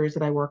century cures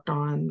that I worked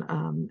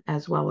on,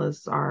 as well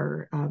as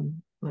our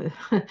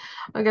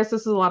I guess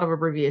this is a lot of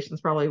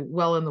abbreviations, probably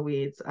well in the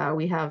weeds.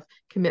 We have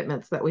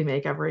commitments that we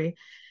make every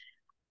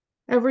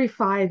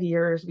 5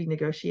 years. We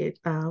negotiate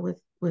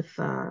with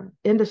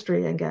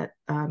industry and get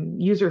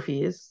user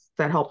fees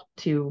that help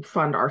to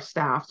fund our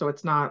staff. So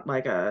it's not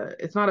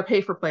a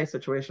pay for play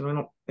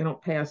situation. They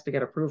don't pay us to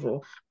get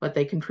approval, but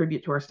they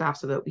contribute to our staff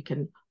so that we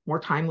can more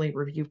timely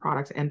review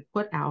products and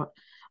put out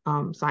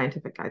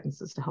scientific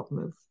guidances to help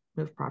move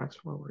products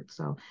forward.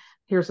 So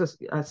here's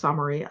a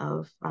summary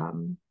of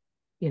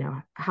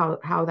how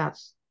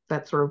that's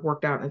sort of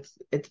worked out.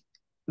 It's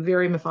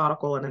very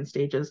methodical and in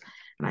stages,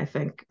 and I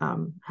think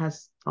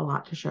has a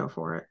lot to show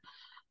for it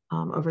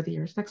over the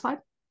years. Next slide.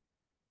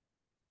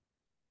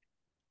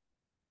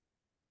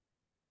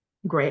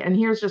 Great, and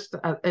here's just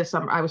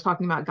some. I was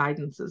talking about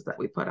guidances that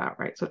we put out,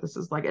 right? So this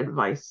is like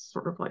advice,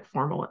 sort of like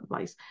formal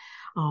advice,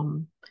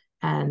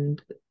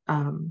 and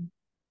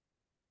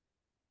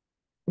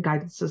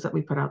guidances that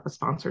we put out the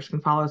sponsors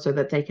can follow so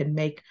that they can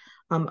make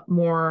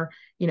more,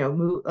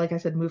 move, like I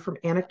said, move from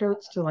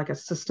anecdotes to like a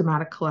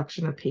systematic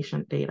collection of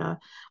patient data.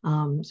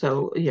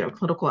 So,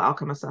 clinical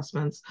outcome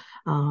assessments,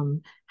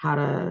 how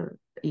to,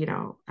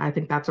 I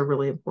think that's a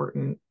really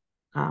important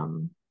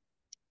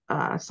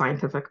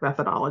scientific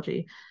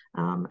methodology.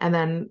 And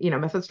then,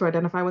 methods to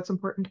identify what's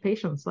important to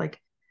patients, like,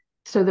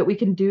 so that we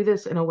can do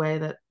this in a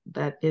way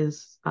that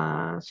is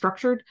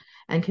structured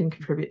and can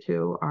contribute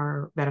to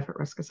our benefit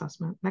risk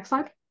assessment. Next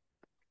slide.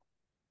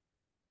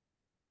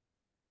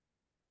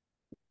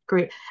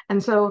 Great.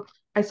 And so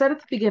I said at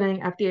the beginning,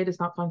 FDA does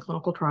not fund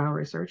clinical trial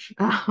research,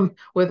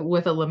 with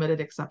a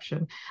limited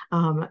exception.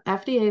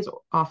 FDA's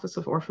Office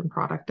of Orphan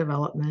Product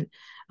Development,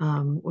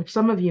 which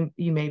some of you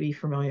may be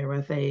familiar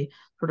with, they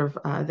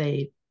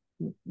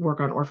work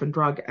on orphan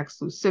drug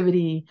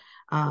exclusivity,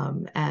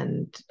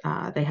 and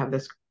they have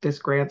this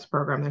grants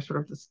program. There's sort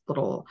of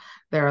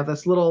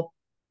this little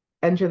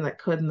engine that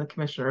could in the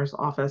commissioner's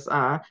office,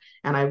 and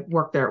I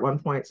worked there at one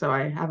point, so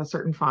I have a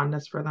certain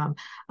fondness for them.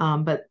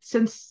 But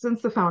since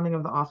the founding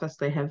of the office,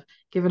 they have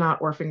given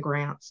out orphan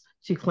grants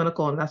to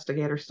clinical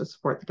investigators to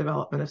support the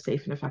development of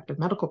safe and effective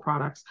medical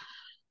products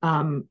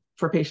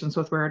for patients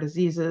with rare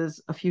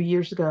diseases. A few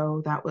years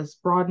ago, that was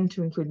broadened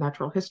to include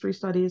natural history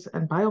studies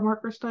and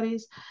biomarker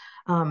studies.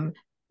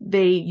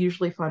 They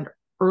usually fund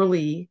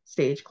early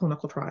stage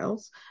clinical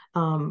trials,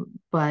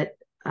 but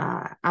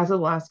as a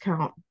last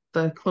count,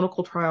 the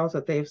clinical trials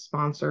that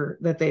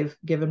they've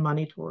given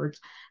money towards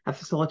have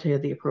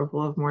facilitated the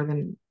approval of more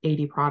than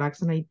 80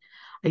 products. And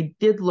I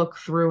did look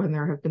through, and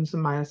there have been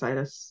some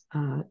myositis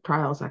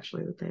trials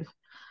actually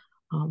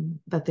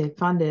that they've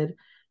funded.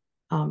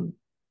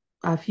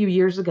 a few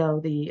years ago,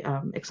 the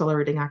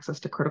Accelerating Access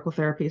to Critical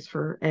Therapies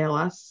for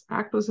ALS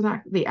Act was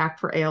the Act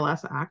for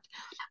ALS Act,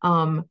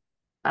 um,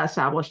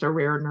 established a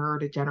rare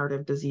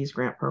neurodegenerative disease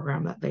grant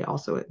program that they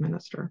also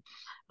administer.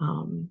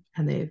 And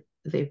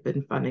they've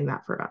been funding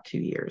that for about 2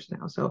 years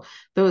now. So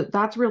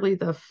that's really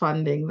the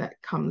funding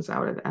that comes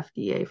out of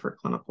FDA for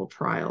clinical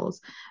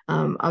trials.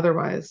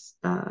 Otherwise,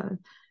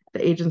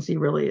 the agency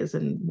really is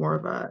in more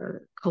of a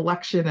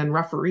collection and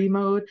referee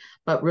mode,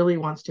 but really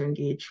wants to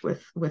engage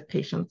with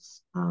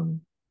patients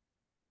along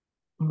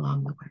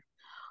the way.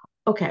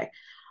 Okay.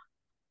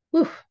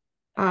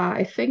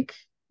 I think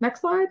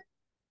next slide.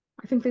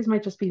 I think these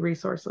might just be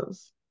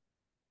resources.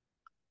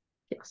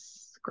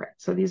 Yes, great.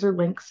 So these are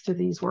links to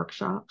these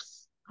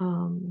workshops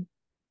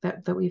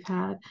that we've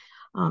had,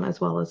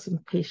 as well as some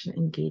patient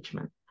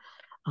engagement.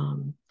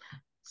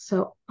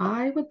 So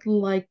I would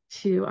like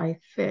to, I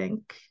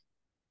think,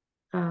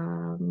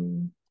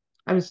 I'm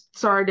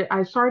sorry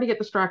to get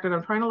distracted.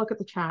 I'm trying to look at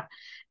the chat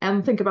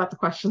and think about the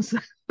questions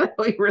that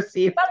we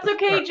received. That's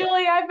okay,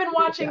 Julie. I've been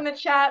watching the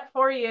chat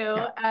for you.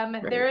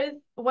 There Right. is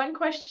one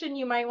question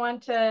you might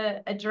want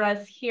to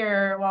address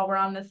here while we're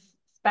on this,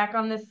 back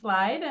on this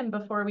slide, and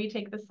before we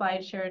take the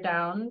slide share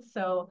down.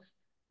 So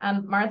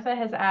Martha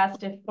has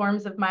asked if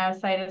forms of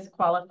myositis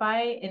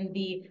qualify in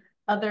the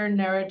other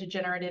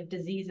neurodegenerative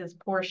diseases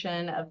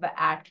portion of the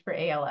Act for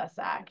ALS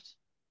Act.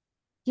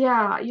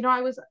 Yeah,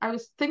 I was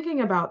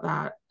thinking about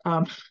that.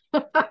 I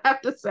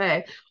have to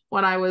say,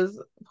 when I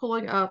was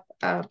pulling up,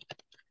 I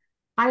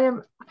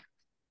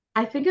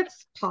think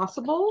it's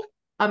possible.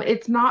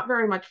 It's not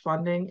very much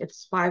funding.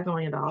 It's $5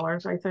 million,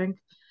 I think.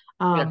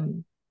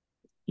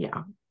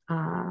 Yeah.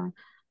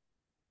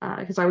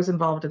 Because I was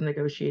involved in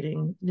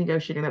negotiating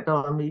that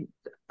bill, and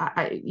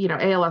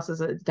ALS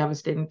is a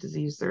devastating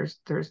disease. There's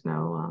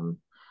no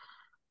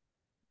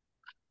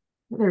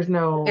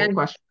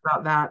question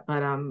about that.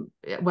 But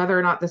whether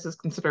or not this is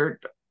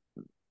considered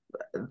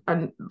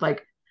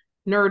like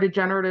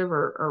neurodegenerative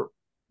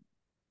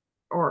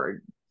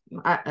or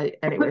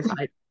anyways,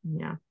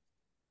 yeah.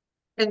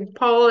 And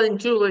Paula and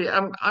Julie,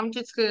 I'm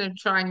just going to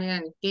chime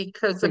in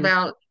because Please.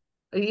 about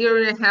a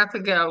year and a half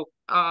ago,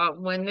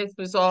 when this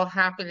was all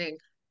happening,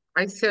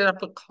 I set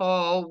up a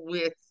call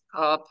with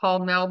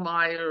Paul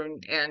Melmeyer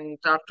and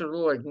Dr.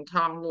 Lloyd and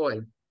Tom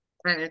Lloyd.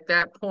 And at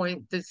that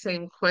point, the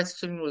same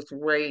question was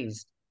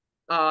raised.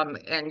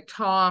 And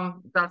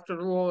Tom,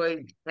 Dr.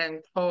 Lloyd, and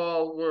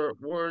Paul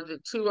were the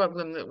two of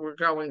them that were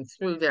going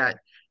through that.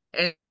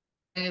 And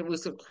it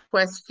was a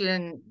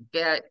question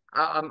that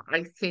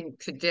I think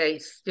today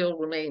still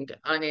remained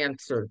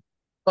unanswered.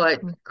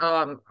 But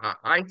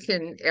I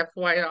can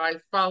FYI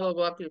follow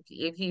up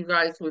if you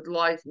guys would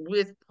like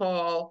with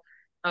Paul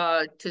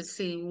to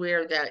see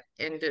where that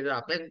ended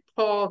up. And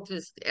Paul,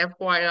 just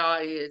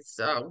FYI, is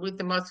with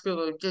the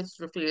Muscular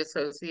Dystrophy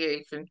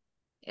Association.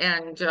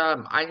 And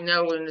I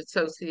know an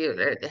associate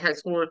that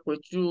has worked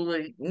with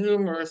Julie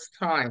numerous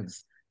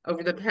times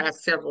over the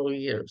past several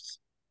years.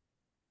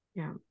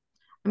 Yeah.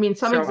 I mean,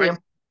 some examples.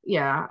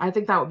 Yeah, I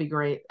think that would be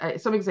great.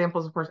 Some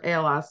examples, of course,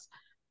 ALS.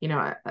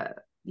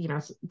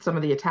 Some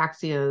of the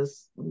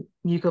ataxias,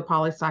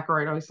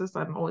 mucopolysaccharidosis.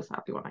 I'm always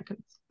happy when I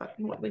can,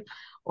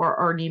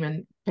 or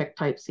Niemann-Pick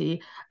type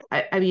C.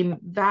 I mean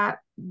that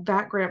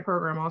grant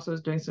program also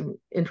is doing some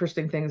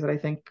interesting things that I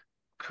think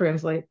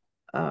translate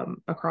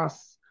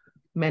across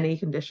many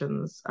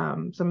conditions.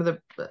 Some of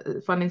the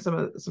funding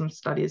some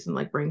studies in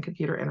like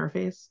brain-computer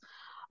interface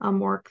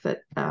work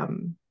that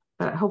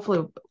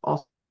hopefully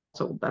also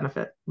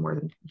benefit more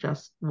than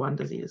just one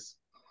disease.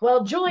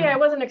 Well, Julie, I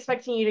wasn't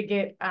expecting you to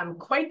get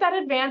quite that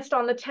advanced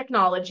on the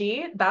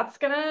technology. That's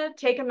going to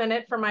take a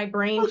minute for my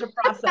brain to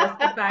process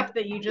the fact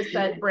that you just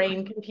said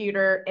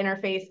brain-computer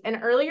interface.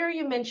 And earlier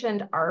you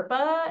mentioned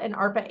ARPA and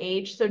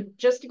ARPA-H. So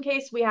just in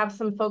case we have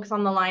some folks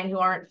on the line who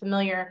aren't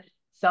familiar,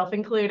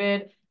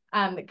 self-included,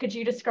 could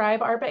you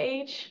describe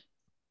ARPA-H?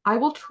 I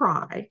will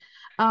try.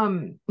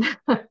 ARPA-H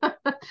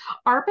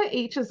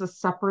is a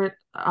separate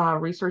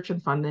research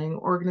and funding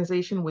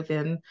organization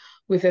within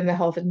the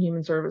Health and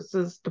Human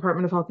Services,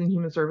 Department of Health and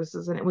Human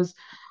Services. And it was,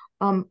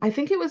 I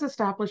think it was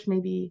established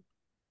maybe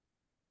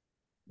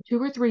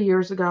 2 or 3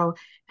 years ago,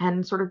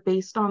 and sort of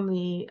based on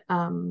the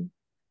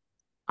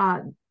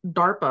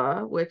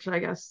DARPA, which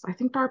I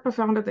think DARPA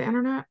founded the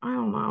internet. I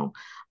don't know.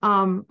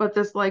 But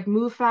this like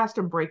move fast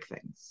and break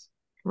things,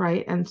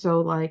 right? And so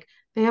like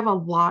they have a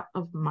lot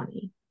of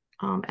money.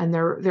 And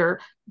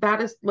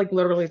that is like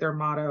literally their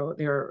motto.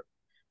 They're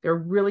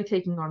really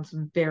taking on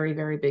some very,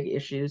 very big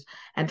issues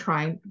and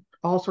trying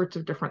all sorts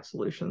of different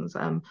solutions.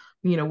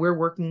 We're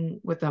working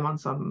with them on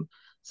some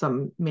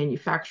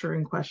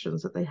manufacturing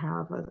questions that they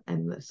have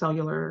in the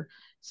cellular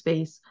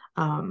space.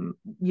 In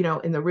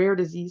the rare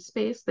disease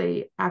space,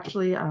 they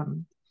actually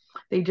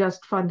they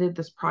just funded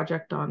this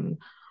project on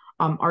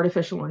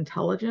artificial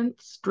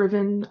intelligence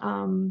driven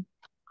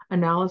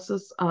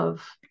analysis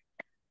of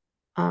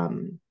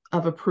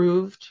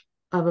approved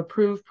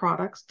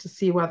products to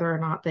see whether or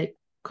not they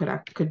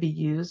could be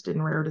used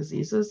in rare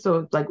diseases.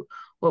 So like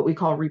what we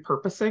call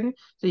repurposing.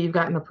 So you've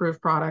got an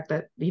approved product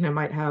that,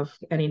 might have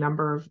any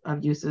number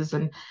of uses.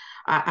 And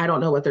I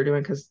don't know what they're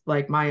doing because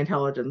like my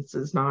intelligence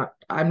is not,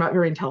 I'm not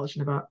very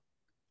intelligent about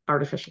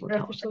artificial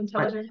intelligence.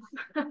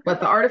 But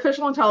the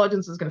artificial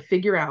intelligence is going to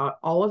figure out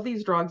all of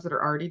these drugs that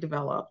are already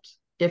developed,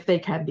 if they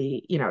can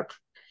be,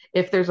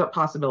 if there's a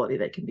possibility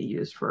they can be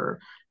used for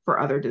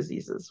other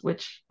diseases,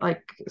 which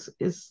like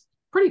is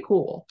pretty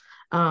cool.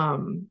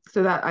 So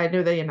that I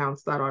know they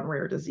announced that on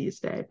Rare Disease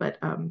Day, but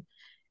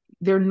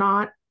they're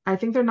not, I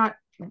think they're not,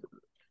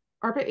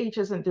 ARPA-H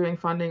isn't doing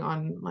funding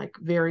on like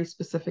very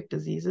specific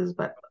diseases,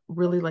 but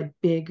really like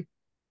big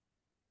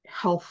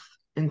health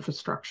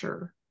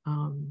infrastructure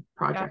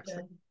projects.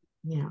 Gotcha.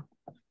 Yeah.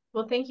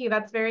 Well, thank you.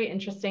 That's very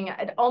interesting.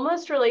 It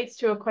almost relates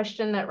to a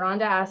question that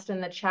Rhonda asked in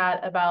the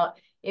chat about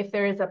if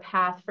there is a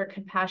path for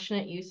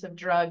compassionate use of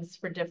drugs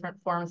for different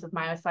forms of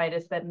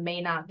myositis that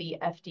may not be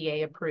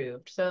FDA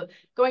approved. So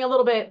going a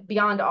little bit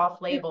beyond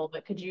off-label,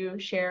 but could you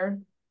share?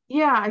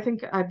 Yeah, I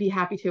think I'd be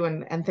happy to,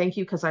 and thank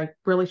you, because I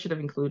really should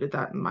have included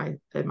that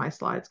in my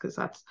slides, because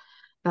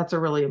that's a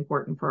really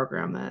important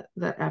program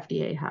that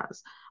FDA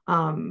has.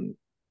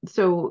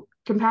 So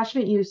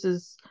compassionate use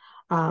is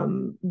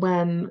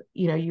when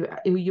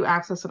you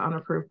access an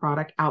unapproved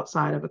product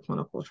outside of a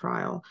clinical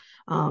trial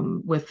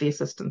with the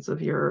assistance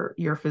of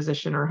your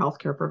physician or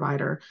healthcare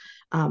provider,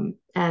 and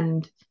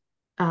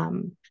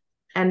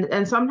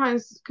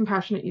sometimes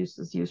compassionate use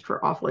is used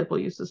for off-label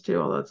uses too,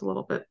 although it's a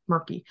little bit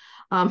murky.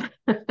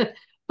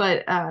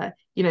 But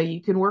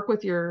you can work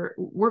with your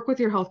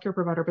healthcare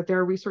provider, but there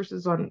are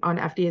resources on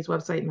FDA's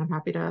website, and I'm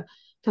happy to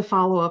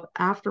follow up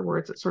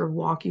afterwards that sort of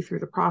walk you through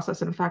the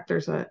process. And in fact,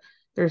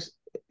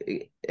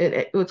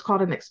 it's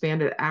called an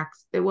expanded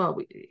access.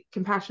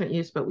 Compassionate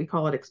use, but we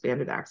call it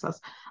expanded access.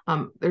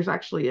 There's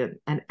actually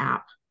an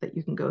app that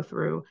you can go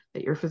through,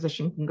 that your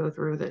physician can go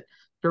through, that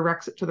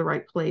directs it to the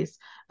right place.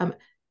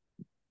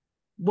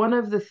 One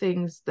of the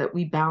things that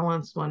we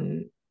balance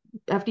when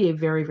FDA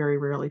very, very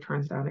rarely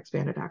turns down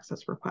expanded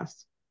access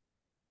requests.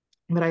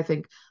 But I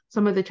think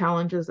some of the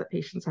challenges that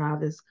patients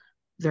have is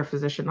their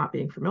physician not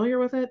being familiar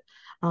with it,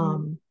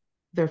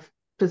 their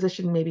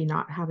physician maybe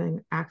not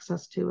having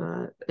access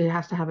to it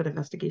has to have an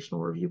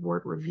investigational review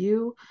board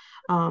review.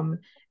 And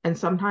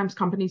sometimes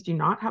companies do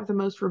not have the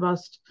most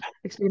robust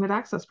expanded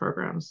access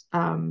programs,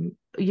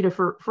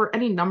 for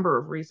any number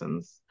of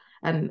reasons.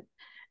 And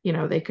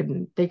they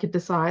could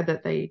decide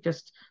that they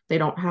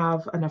don't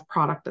have enough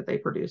product that they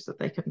produce that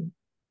they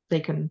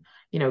can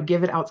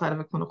give it outside of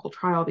a clinical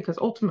trial, because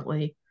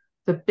ultimately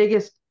the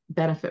biggest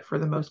benefit for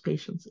the most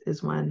patients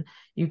is when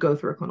you go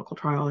through a clinical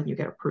trial and you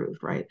get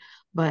approved, right?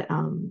 But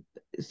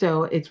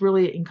so it's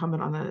really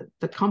incumbent on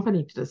the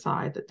company to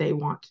decide that they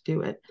want to do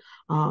it.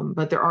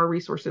 But there are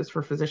resources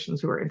for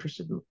physicians who are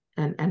interested in,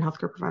 and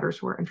healthcare providers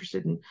who are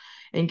interested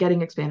in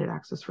getting expanded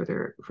access for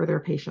their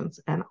patients.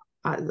 And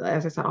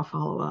as I said, I'll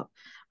follow up.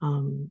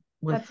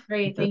 That's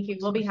great. Thank you.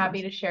 We'll be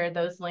happy to share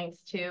those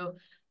links too.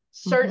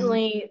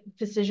 Certainly,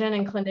 physician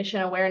and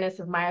clinician awareness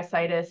of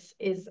myositis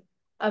is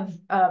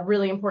a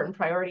really important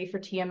priority for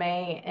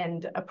TMA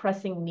and a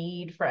pressing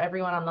need for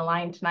everyone on the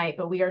line tonight.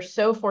 But we are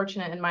so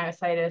fortunate in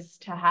myositis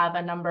to have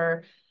a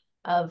number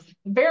of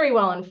very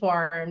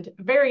well-informed,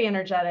 very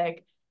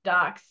energetic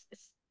docs.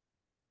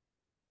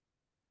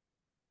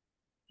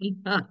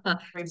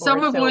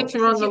 Some of which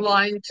are on the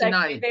line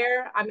tonight.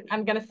 There,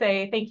 I'm going to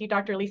say thank you,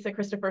 Dr. Lisa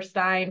Christopher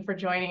Stein, for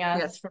joining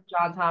us from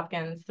Johns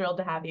Hopkins. Thrilled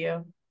to have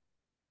you.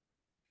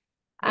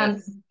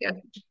 Yes.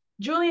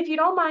 Julie, if you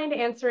don't mind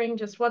answering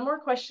just one more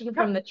question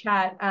from the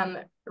chat.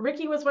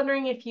 Ricky was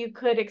wondering if you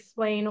could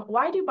explain,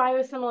 why do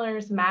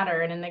biosimilars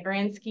matter? And in the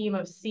grand scheme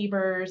of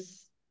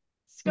CBER's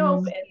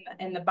scope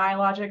and the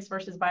biologics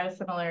versus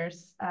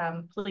biosimilars,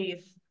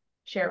 please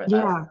share with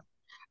us.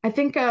 I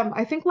think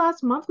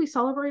last month we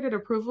celebrated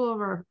approval of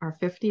our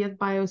 50th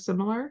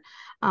biosimilar.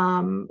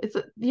 It's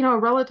a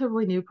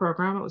relatively new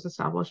program. It was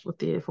established with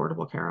the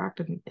Affordable Care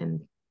Act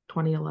in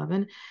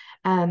 2011,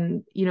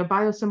 and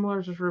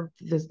biosimilars are sort of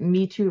this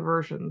Me Too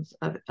versions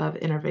of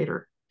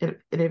innovator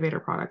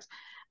products.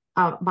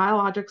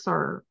 Biologics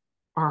are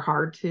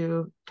hard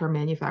to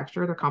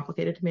manufacture. They're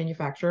complicated to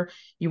manufacture.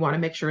 You want to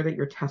make sure that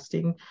you're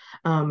testing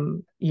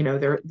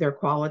their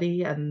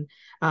quality, and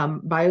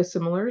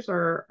biosimilars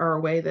are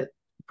a way that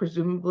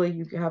presumably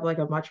you have like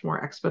a much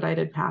more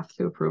expedited path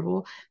to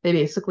approval. They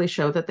basically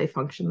show that they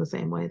function the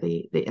same way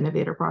the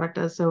innovator product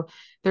does. So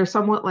they're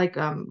somewhat like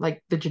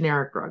the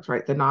generic drugs,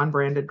 right? The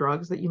non-branded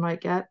drugs that you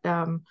might get.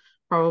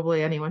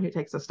 Probably anyone who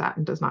takes a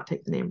statin does not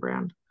take the name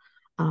brand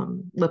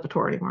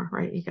Lipitor anymore,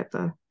 right? You get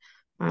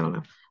I don't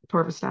know,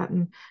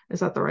 Torvastatin. Is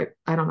that the right?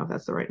 I don't know if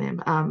that's the right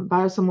name.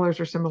 Biosimilars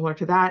are similar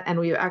to that. And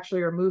we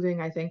actually are moving,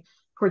 I think,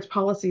 towards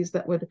policies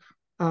that would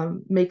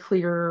make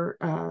clear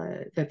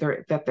that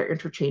they're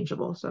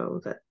interchangeable,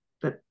 so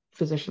that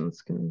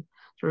physicians can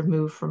sort of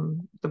move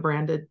from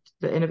the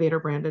innovator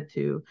branded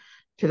to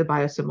the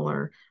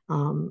biosimilar,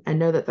 and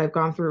know that they've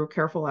gone through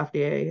careful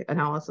FDA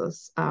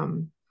analysis.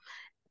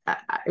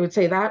 I would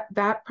say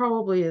that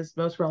probably is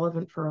most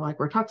relevant for like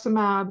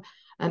rituximab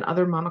and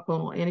other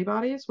monoclonal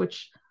antibodies,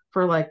 which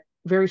for like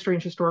very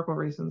strange historical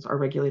reasons, are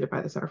regulated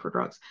by the Center for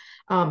Drugs.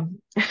 But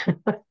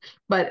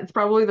it's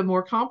probably the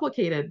more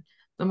complicated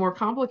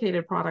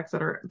products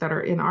that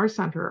are in our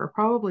center are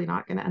probably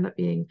not going to end up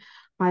being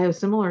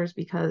biosimilars,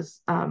 because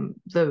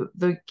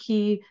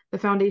the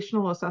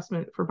foundational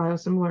assessment for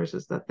biosimilars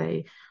is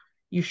that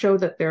you show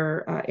that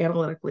they're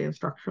analytically and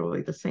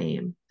structurally the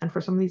same. And for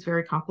some of these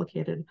very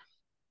complicated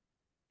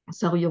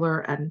cellular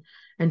and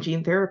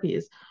gene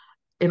therapies,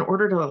 in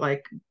order to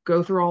like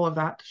go through all of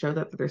that to show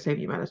that they're safe,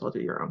 you might as well do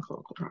your own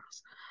clinical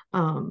trials.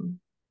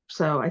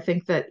 So I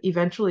think that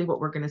eventually what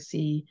we're going to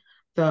see,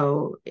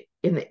 though,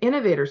 in the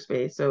innovator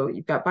space, so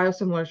you've got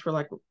biosimilars for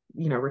like,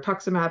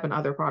 rituximab and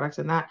other products,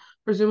 and that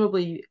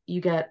presumably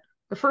you get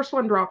the first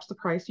one drops the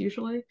price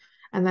usually,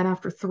 and then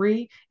after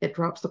 3, it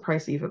drops the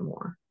price even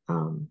more.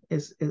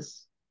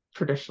 Is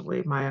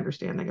traditionally my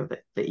understanding of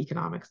the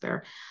economics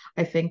there.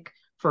 I think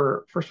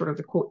for sort of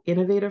the quote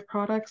innovative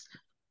products,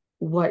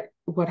 what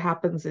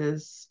happens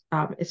is,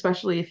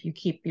 especially if you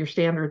keep your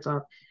standards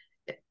up,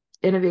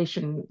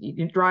 innovation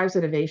drives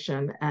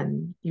innovation,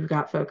 and you've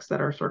got folks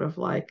that are sort of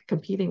like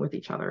competing with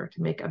each other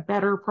to make a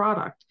better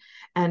product,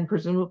 and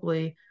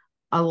presumably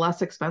a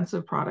less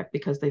expensive product,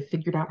 because they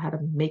figured out how to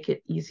make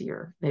it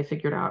easier. They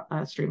figured out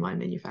streamlined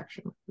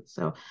manufacturing.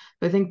 So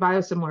I think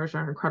biosimilars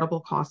are an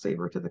incredible cost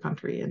saver to the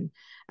country,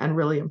 and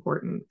really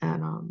important.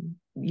 And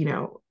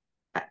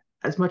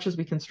as much as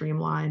we can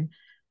streamline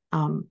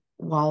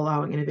while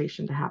allowing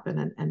innovation to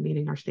happen and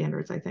meeting our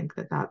standards, I think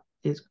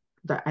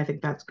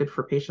that's good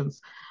for patients,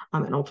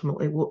 and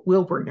ultimately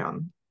will bring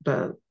down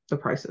the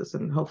prices.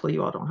 And hopefully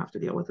you all don't have to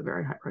deal with the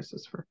very high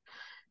prices for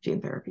gene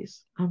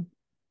therapies.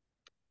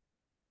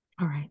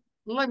 All right.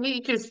 Let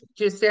me just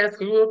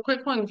ask a real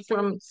quick one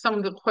from some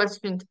of the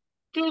questions.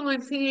 Julie,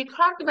 can you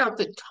talk about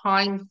the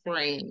time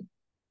frame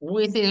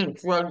within a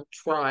drug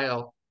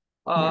trial?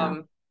 Yeah.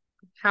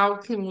 How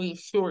can we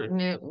shorten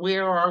it?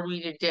 Where are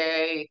we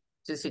today?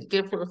 Does it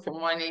differ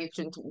from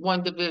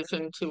one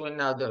division to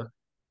another?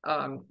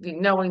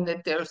 Knowing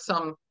that there's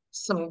some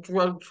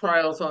drug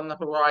trials on the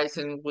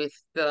horizon with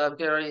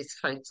various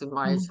types of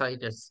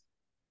myositis.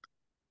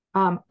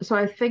 So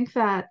I think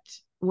that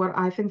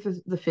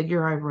the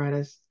figure I've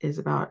read is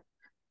about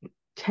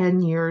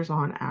 10 years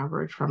on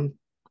average from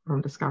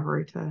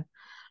discovery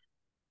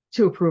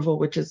to approval,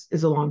 which is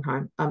a long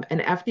time. And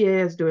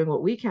FDA is doing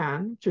what we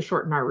can to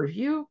shorten our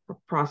review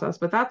process,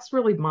 but that's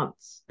really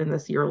months in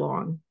this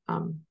year-long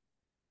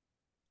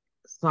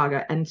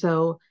saga. And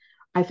so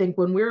I think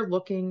when we're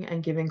looking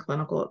and giving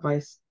clinical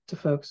advice to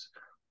folks,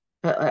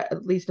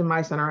 at least in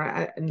my center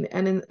and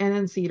in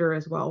CEDAR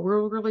as well,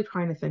 we're really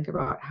trying to think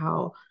about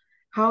how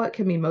it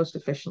can be most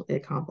efficiently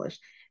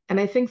accomplished. And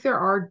I think there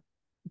are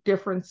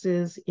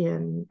differences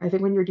I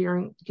think when you're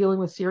dealing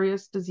with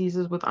serious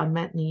diseases with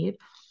unmet need,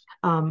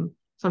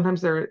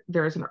 sometimes there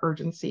is an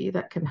urgency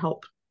that can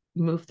help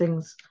move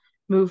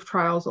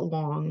trials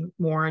along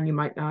more, and you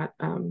might not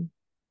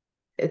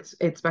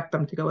expect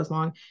them to go as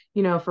long.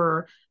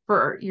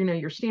 For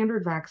your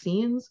standard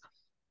vaccines,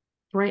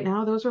 right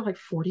now, those are like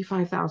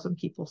 45,000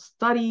 people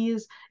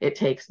studies. It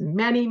takes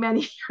many,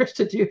 many years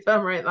to do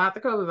them, right? Not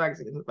the COVID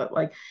vaccines, but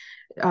like,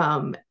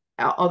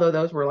 although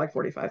those were like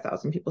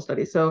 45,000 people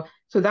studies. So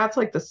that's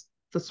like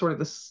the sort of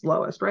the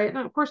slowest, right? And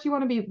of course, you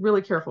want to be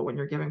really careful when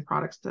you're giving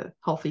products to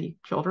healthy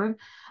children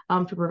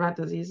to prevent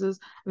diseases.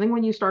 I think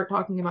when you start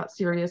talking about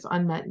serious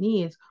unmet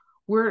needs,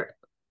 we're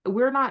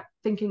not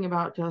thinking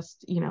about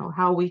just,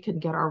 how we can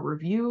get our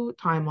review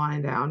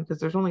timeline down, because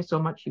there's only so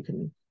much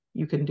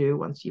you can do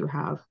once you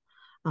have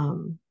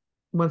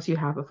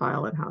a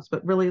file in-house,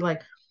 but really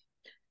like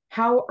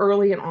how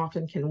early and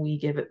often can we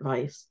give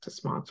advice to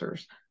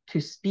sponsors to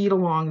speed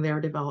along their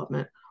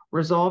development,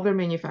 resolve their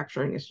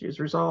manufacturing issues,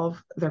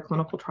 resolve their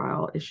clinical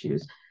trial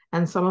issues.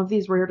 And some of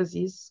these rare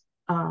disease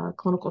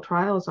clinical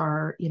trials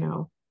are,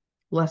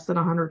 less than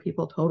 100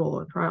 people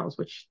total in trials,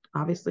 which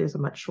obviously is a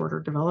much shorter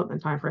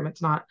development timeframe.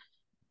 It's not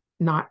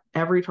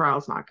every trial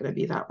is not going to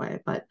be that way,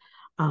 but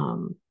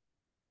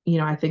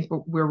I think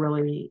we're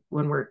really,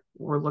 when we're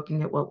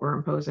looking at what we're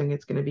imposing,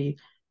 it's going to be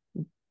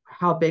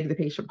how big the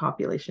patient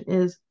population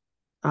is,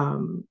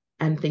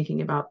 and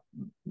thinking about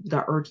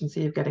the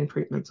urgency of getting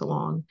treatments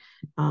along,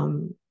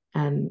 and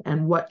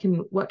what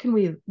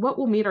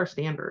will meet our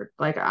standard.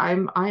 Like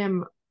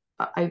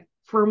I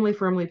firmly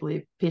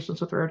believe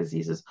patients with rare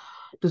diseases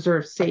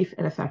deserve safe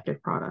and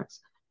effective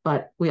products,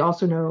 but we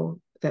also know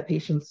that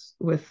patients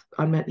with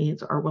unmet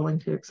needs are willing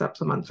to accept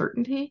some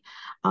uncertainty,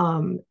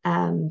 and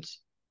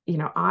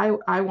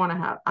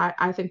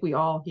I think we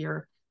all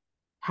here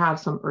have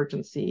some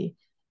urgency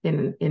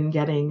in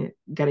getting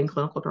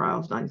clinical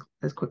trials done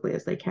as quickly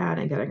as they can,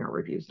 and getting our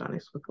reviews done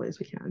as quickly as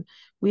we can.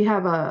 We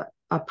have a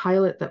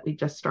pilot that we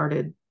just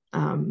started,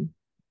 and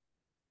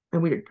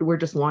we're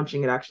just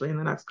launching it actually in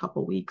the next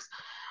couple of weeks.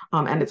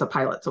 And it's a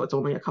pilot, so it's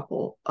only a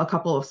couple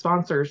of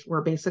sponsors.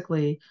 Where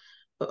basically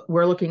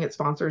we're looking at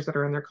sponsors that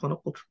are in their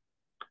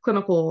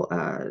clinical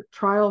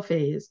trial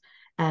phase,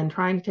 and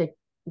trying to take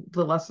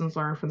the lessons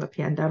learned from the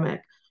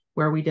pandemic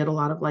where we did a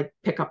lot of like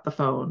pick up the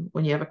phone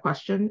when you have a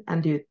question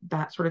and do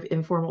that sort of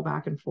informal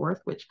back and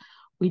forth, which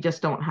we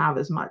just don't have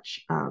as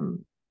much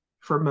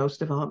for most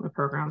development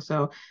programs.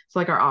 So it's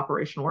like our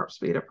operational warp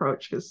speed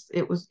approach, because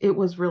it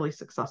was really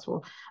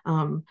successful.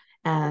 And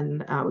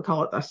we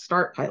call it a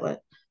start pilot.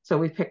 So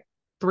we picked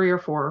 3 or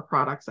 4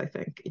 products, I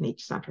think, in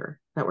each center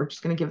that we're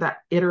just going to give that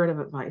iterative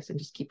advice and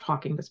just keep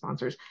talking to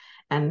sponsors.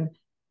 And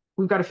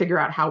we've got to figure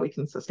out how we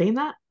can sustain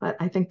that. But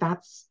I think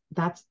that's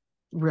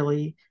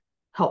really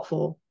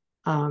helpful.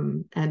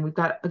 And we've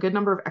got a good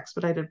number of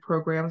expedited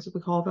programs, as we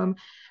call them,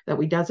 that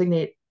we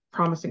designate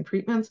promising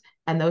treatments,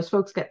 and those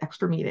folks get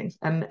extra meetings,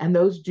 and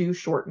those do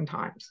shorten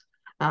times.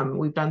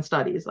 We've done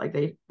studies like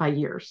by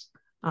years,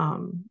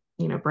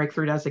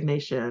 breakthrough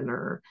designation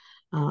or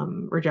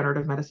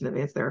regenerative medicine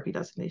advanced therapy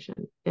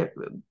designation,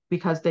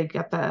 because they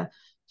get the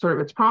sort of,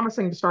 it's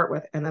promising to start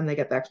with, and then they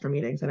get the extra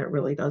meetings, and it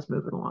really does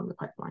move it along the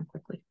pipeline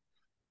quickly.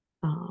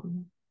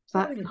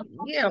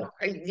 Yeah,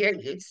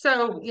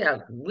 so yeah,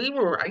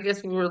 I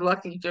guess we were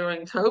lucky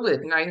during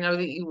COVID, and I know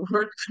that you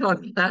worked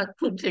on that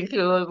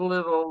particular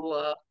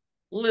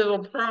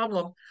little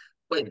problem.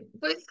 But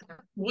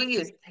we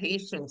as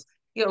patients,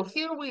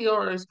 here we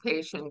are as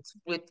patients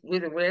with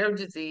a rare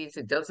disease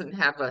that doesn't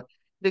have a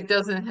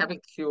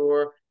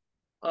cure.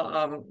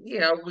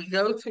 We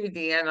go through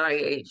the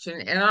NIH,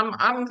 and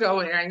I'm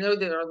going. I know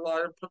there are a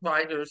lot of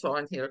providers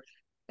on here,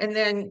 and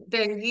then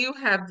you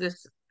have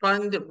this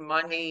fund of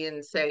money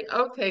and say,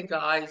 okay,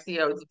 guys,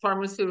 the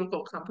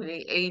pharmaceutical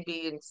company A,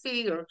 B, and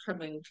C are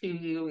coming to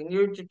you, and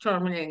you're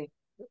determining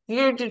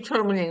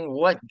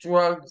what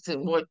drugs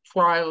and what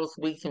trials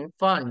we can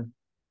fund.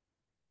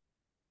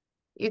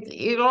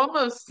 It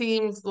almost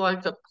seems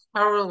like a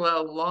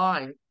parallel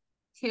line.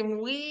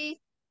 Can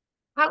we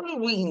How do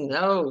we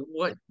know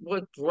what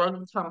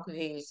drug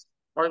companies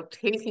are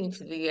taking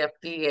to the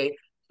FDA?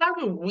 How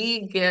do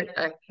we get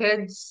a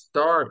head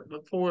start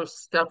before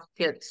stuff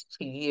gets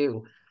to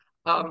you?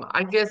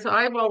 I guess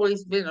I've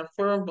always been a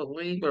firm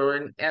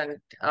believer and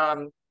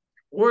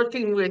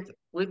working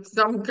with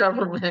some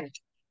government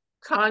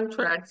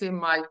contracts in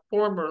my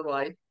former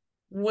life.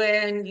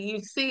 When you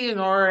see an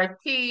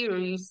RFP or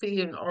you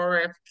see an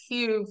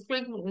RFQ,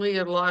 frequently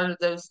a lot of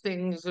those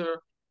things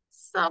are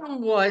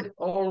somewhat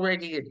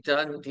already a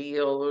done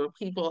deal, or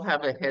people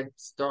have a head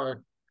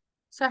start.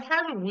 So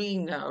how do we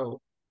know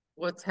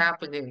what's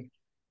happening?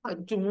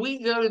 Do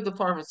we go to the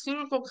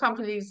pharmaceutical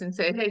companies and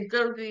say, hey,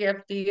 go to the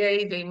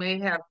FDA? They may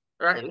have,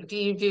 right? Do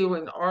you do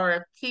an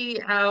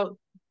RFP out?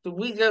 Do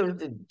we go to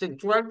the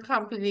drug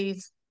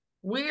companies?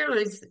 Where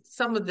is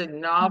some of the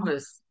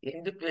novice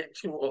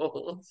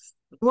individuals?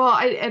 Well,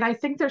 I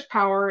think there's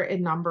power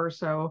in numbers.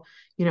 So,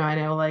 I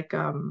know like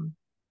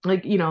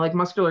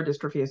Muscular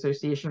Dystrophy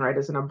Association, right,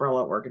 is an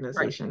umbrella Right.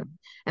 organization.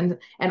 And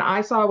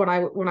I saw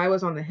when I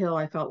was on the Hill,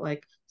 I felt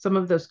like some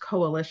of those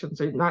coalitions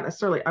are not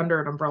necessarily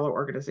under an umbrella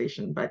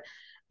organization, but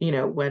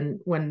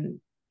when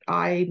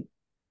I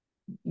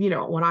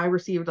when I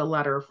received a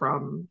letter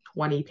from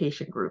 20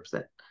 patient groups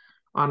that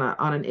on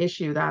an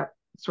issue that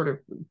sort of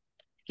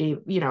gave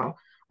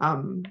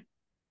um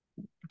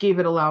gave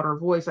it a louder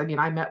voice. I mean,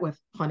 I met with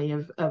plenty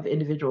of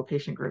individual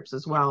patient groups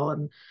as well,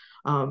 and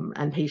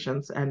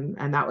patients,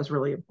 and that was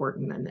really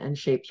important, and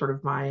shaped sort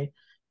of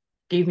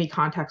gave me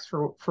context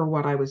for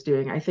what I was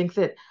doing. I think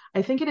it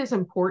is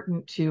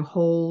important to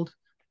hold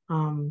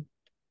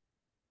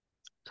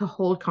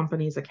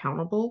companies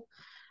accountable.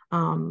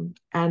 And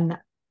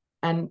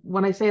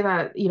when I say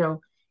that,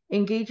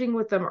 engaging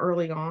with them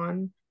early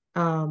on,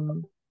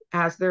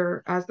 as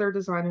they're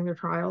designing their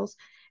trials,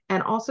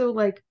 and also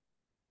like,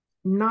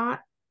 not,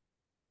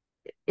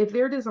 if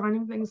they're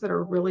designing things that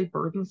are really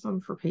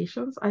burdensome for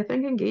patients, I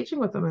think engaging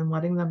with them and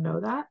letting them know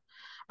that,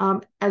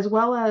 as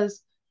well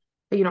as,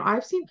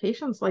 I've seen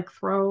patients like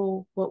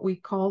throw what we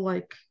call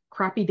like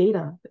crappy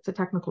data. It's a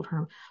technical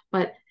term,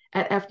 but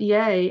at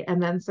FDA,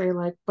 and then say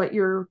like, but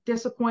you're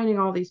disappointing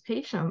all these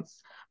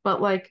patients.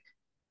 But like,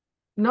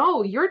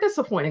 no, you're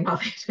disappointing all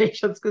these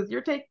patients because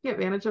you're taking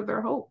advantage of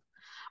their hope.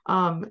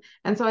 And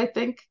so I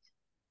think,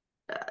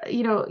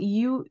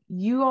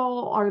 you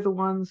all are the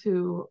ones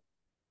who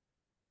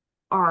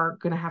are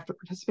going to have to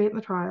participate in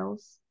the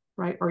trials,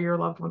 right? Or your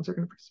loved ones are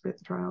going to participate in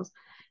the trials.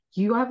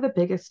 You have the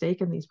biggest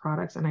stake in these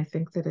products, and I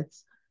think that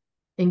it's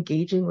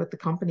engaging with the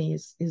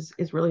companies is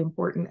really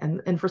important.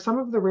 And for some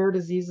of the rare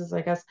diseases,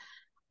 I guess,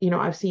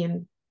 I've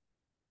seen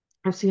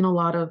a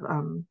lot of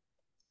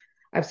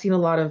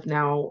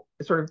now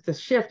sort of this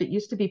shift. It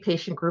used to be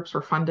patient groups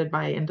were funded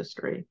by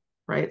industry,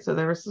 right? So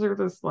there was sort of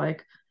this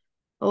like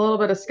a little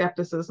bit of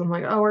skepticism,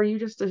 like, oh, are you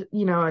just are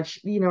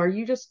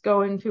you just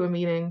going to a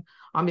meeting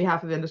on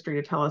behalf of industry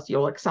to tell us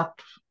you'll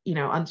accept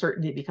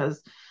uncertainty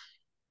because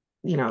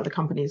the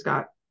company's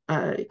got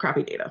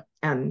crappy data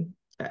and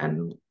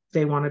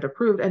they want it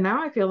approved. And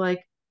now I feel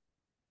like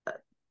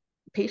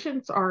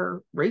patients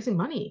are raising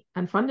money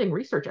and funding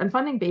research and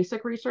funding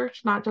basic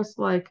research, not just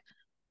like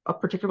a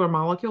particular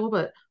molecule,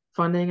 but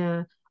funding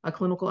a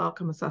clinical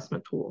outcome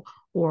assessment tool,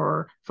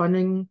 or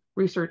funding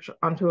research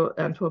onto a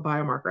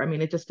biomarker. I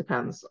mean, it just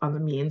depends on the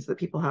means that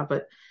people have,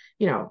 but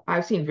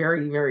I've seen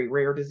very, very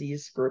rare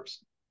disease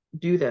groups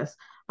do this.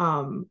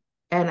 And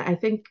I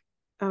think,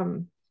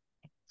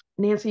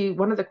 Nancy,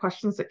 one of the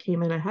questions that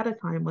came in ahead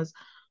of time was,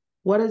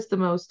 what is the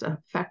most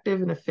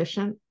effective and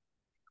efficient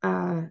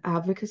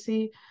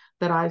advocacy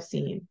that I've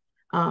seen?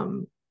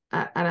 And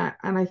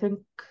I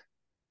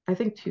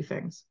think two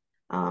things.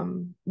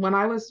 When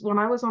I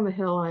was on the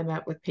Hill, I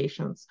met with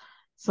patients.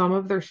 Some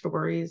of their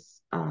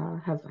stories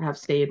have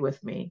stayed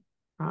with me,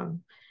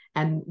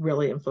 and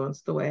really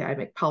influenced the way I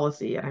make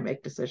policy and I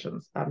make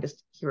decisions. I'm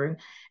just hearing,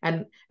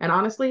 and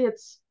honestly,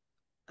 it's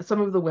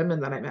some of the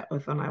women that I met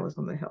with when I was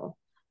on the Hill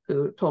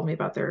who told me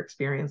about their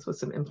experience with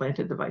some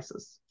implanted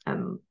devices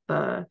and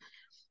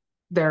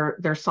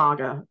their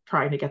saga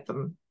trying to get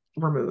them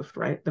removed,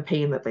 right? The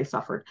pain that they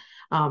suffered.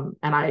 And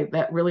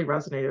that really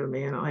resonated with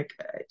me, and like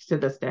to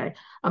this day,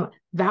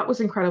 that was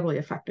incredibly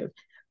effective.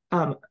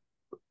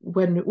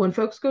 When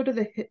folks go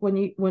to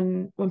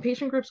when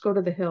patient groups go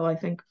to the Hill, I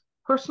think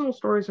personal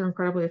stories are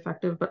incredibly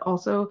effective, but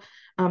also,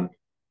 to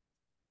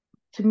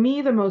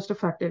me, the most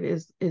effective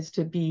is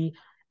to be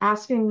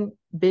asking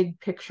big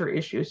picture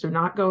issues. So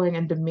not going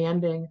and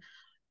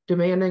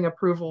demanding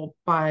approval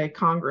by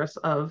Congress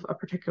of a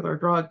particular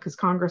drug, because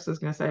Congress is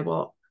going to say,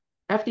 well,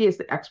 FDA is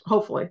the expert,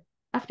 hopefully.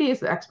 FDA is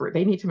the expert.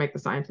 They need to make the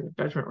scientific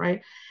judgment,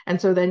 right? And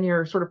so then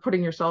you're sort of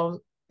putting yourself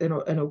in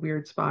a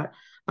weird spot.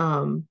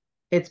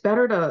 It's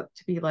better to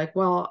be like,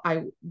 well,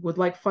 I would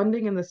like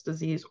funding in this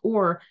disease,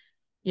 or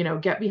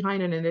get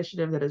behind an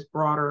initiative that is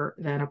broader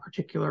than a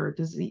particular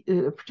disease,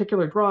 a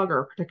particular drug, or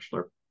a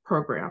particular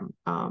program,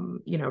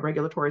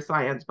 regulatory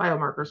science,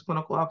 biomarkers,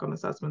 clinical outcome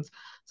assessments,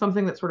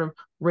 something that sort of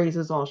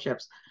raises all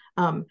ships.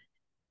 And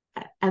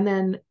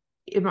then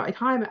in my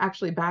time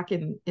actually back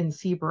in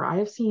CBER, I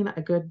have seen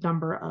a good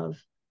number of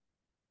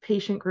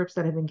patient groups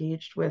that have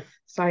engaged with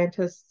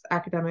scientists,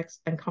 academics,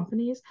 and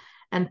companies,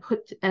 and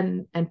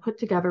put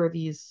together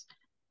these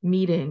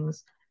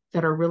meetings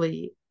that are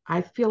really,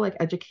 I feel like,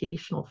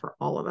 educational for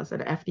all of us.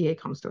 And FDA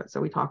comes to it.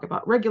 So we talk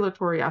about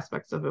regulatory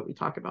aspects of it. We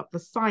talk about the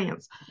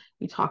science.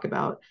 We talk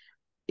about,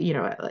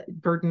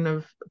 burden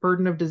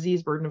of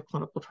disease, burden of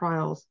clinical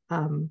trials.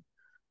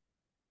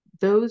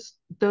 Those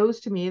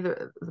to me,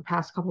 the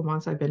past couple of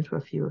months, I've been to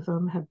a few of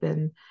them, have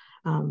been,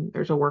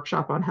 there's a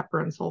workshop on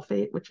heparan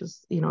sulfate, which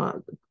is,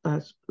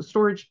 a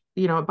storage,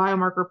 a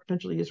biomarker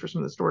potentially used for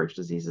some of the storage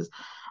diseases.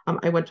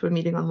 I went to a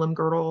meeting on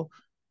limb-girdle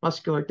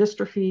muscular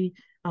dystrophy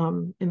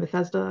in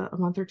Bethesda a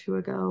month or two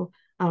ago.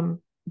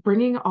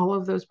 Bringing all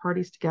of those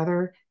parties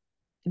together,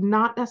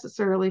 not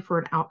necessarily for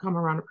an outcome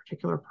around a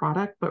particular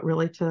product, but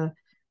really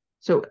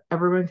so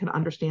everyone can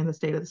understand the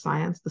state of the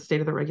science, the state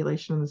of the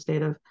regulation, and the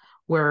state of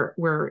where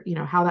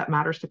how that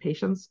matters to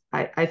patients.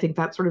 I think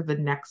that's sort of the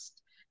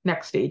next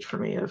stage for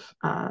me of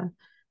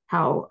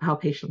how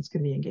patients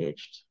can be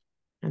engaged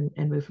and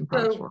move from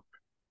products So, forward.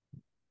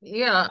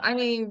 yeah, I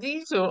mean,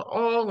 these are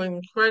all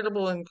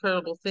incredible,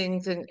 incredible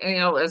things. And,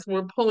 as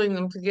we're pulling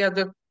them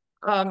together,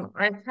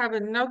 I have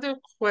another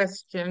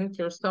question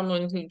for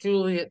someone who,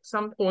 Julie, at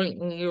some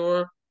point in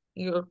your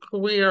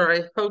career,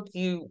 I hope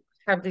you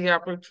have the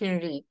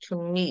opportunity to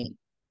meet,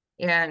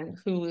 and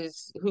who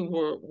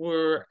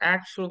we're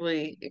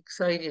actually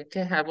excited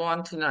to have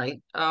on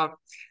tonight.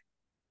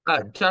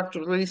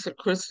 Dr. Lisa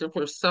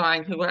Christopher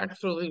Stein, who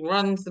actually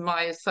runs the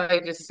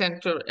Myositis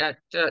Center at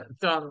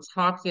Johns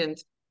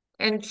Hopkins.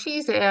 And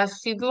she's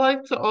asked, she'd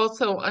like to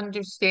also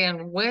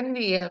understand when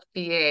the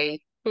FDA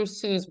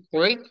pursues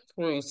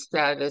breakthrough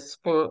status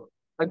for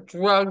a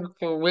drug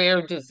for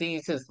rare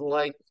diseases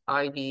like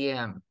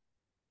IBM.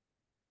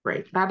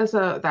 Great. That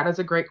is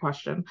a great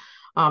question.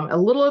 A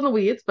little in the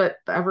weeds, but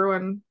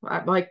everyone,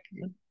 like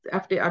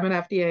FDA, I'm an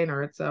FDA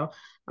nerd, so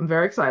I'm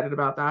very excited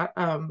about that.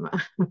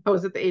 I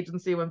was at the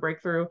agency when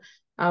Breakthrough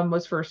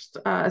was first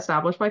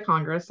established by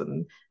Congress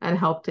and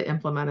helped to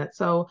implement it.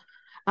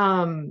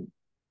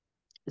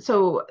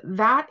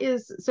 That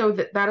is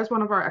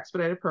one of our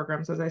expedited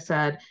programs, as I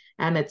said,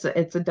 and it's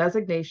a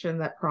designation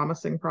that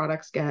promising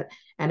products get,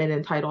 and it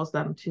entitles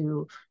them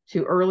to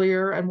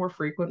earlier and more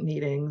frequent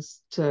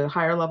meetings, to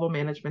higher level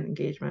management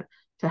engagement,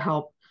 to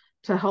help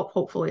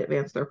hopefully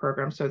advance their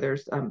program. So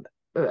there's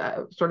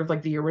sort of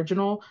like the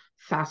original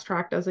fast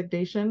track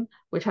designation,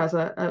 which has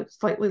a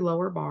slightly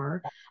lower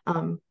bar.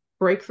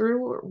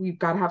 Breakthrough, we've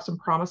got to have some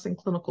promising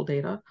clinical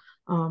data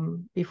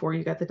before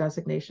you get the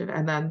designation,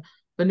 and then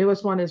the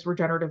newest one is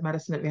regenerative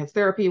medicine advanced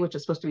therapy, which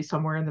is supposed to be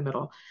somewhere in the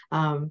middle,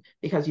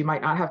 because you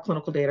might not have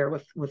clinical data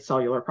with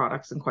cellular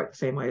products in quite the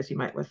same way as you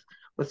might with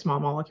small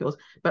molecules.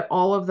 But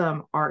all of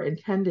them are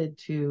intended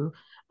to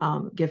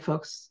give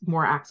folks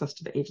more access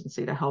to the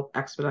agency to help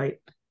expedite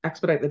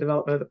the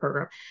development of the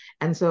program.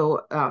 And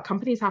so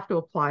companies have to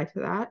apply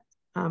to that.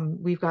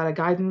 We've got a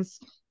guidance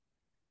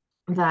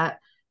that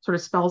sort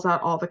of spells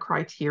out all the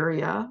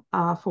criteria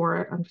for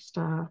it. I'm just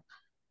put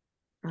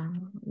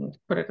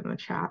it in the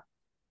chat.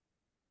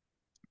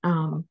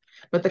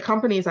 But the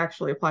companies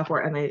actually apply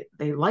for it, and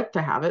they like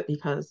to have it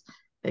because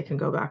they can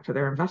go back to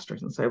their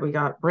investors and say, we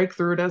got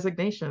breakthrough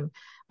designation.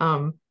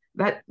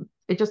 That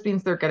it just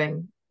means they're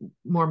getting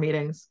more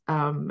meetings,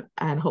 and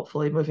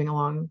hopefully moving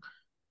along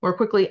more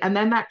quickly. And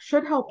then that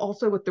should help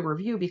also with the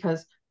review,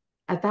 because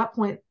at that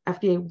point,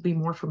 FDA will be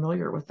more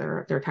familiar with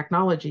their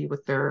technology,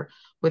 with their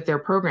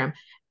program.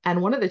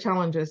 And one of the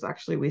challenges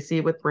actually we see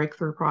with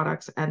breakthrough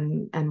products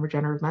and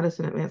regenerative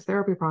medicine, advanced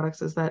therapy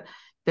products, is that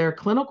their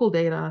clinical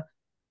data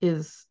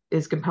is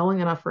compelling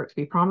enough for it to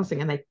be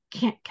promising, and they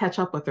can't catch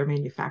up with their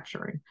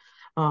manufacturing.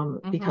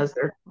 Because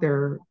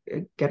they're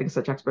getting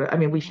such expert. I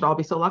mean, we should all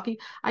be so lucky,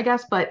 I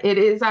guess, but it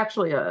is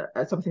actually a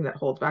something that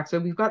holds back. So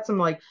we've got some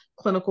like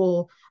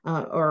clinical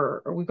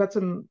or we've got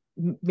some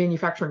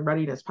manufacturing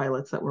readiness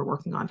pilots that we're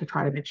working on to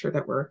try to make sure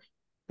that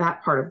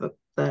that part of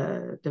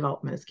the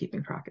development is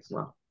keeping track as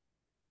well.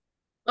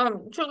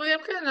 Julie,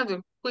 I've got another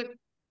quick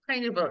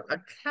kind of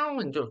a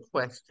calendar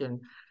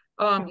question.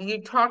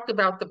 You talked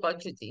about the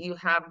budget that you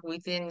have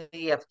within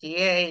the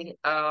FDA,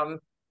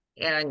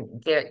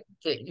 and that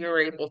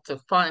you're able to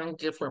fund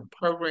different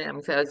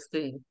programs as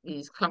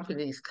these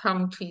companies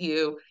come to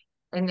you,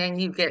 and then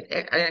you get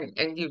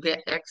and you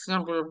get X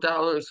number of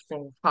dollars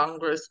from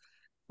Congress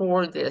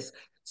for this.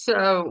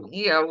 So,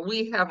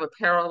 we have a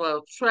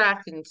parallel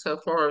track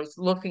insofar as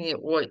looking at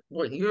what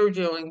you're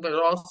doing, but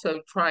also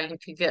trying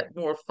to get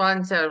more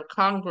funds out of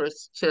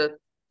Congress to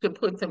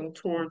put them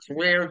towards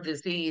rare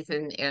disease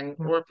and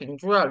orphan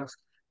drugs.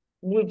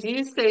 Would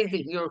you say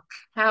that your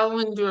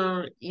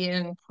calendar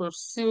in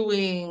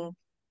pursuing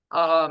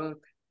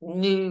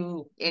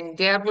new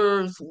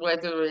endeavors,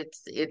 whether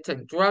it's a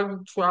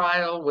drug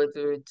trial,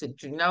 whether it's a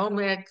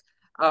genomic,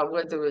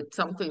 whether it's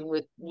something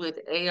with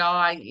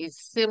AI, is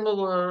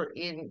similar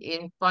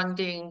in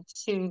funding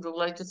to the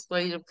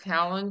legislative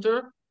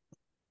calendar?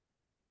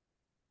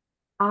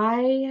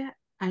 I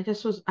I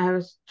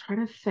was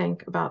trying to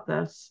think about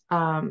this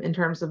in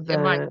terms of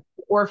Am I? the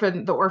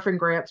orphan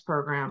grants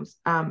programs.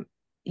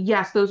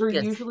 Yes, those are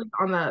Yes. usually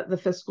on the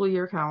fiscal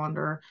year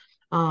calendar.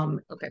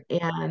 Okay.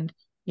 And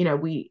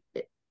we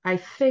I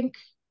think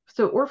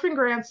so orphan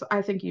grants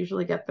I think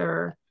usually get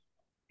their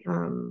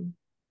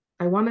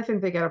I want to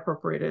think they get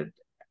appropriated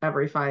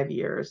every 5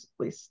 years at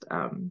least.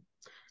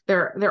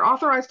 They're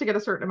authorized to get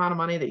a certain amount of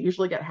money. They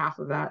usually get half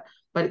of that,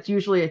 but it's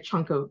usually a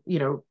chunk of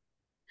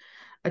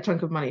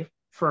money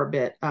for a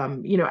bit.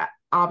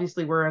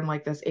 Obviously we're in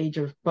like this age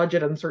of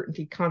budget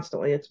uncertainty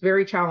constantly. It's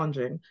very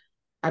challenging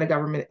at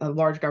a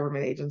large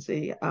government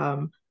agency,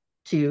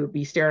 to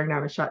be staring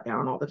down a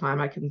shutdown all the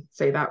time. I can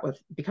say that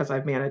because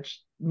I've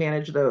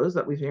managed those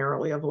that we've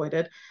narrowly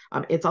avoided.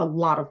 It's a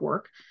lot of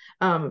work.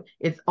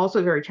 It's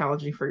also very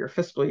challenging for your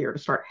fiscal year to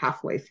start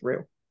halfway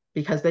through,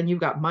 because then you've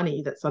got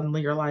money that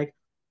suddenly you're like,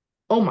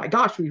 oh my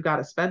gosh, we've got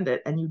to spend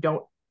it, and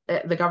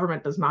the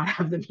government does not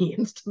have the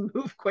means to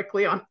move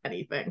quickly on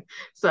anything.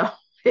 So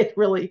it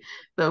really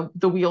the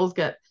wheels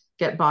get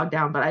bogged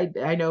down. But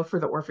I know for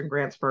the orphan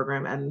grants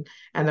program and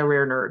the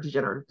rare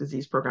neurodegenerative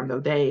disease program, though,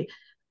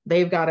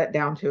 they've got it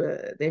down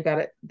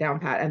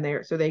pat, and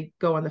they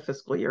go on the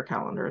fiscal year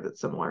calendar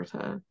that's similar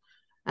to,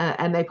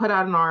 and they put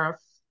out an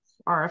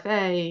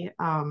RFA.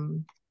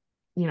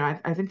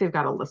 I think they've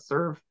got a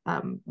listserv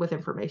with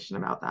information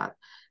about that.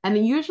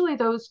 And usually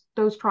those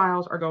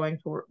trials are going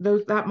toward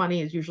that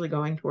money is usually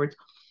going towards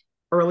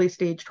early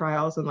stage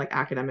trials and like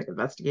academic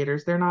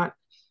investigators. They've got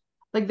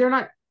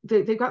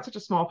such a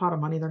small pot of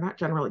money. They're not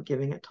generally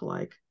giving it to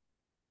like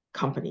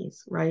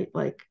companies, right?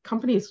 Like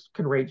companies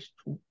can raise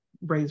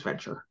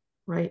venture,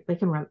 right? They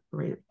can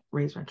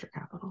raise venture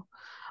capital.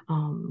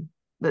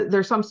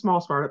 There's some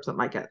small startups that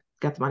might get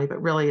the money,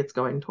 but really it's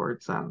going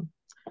towards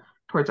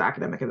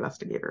academic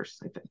investigators,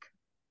 I think.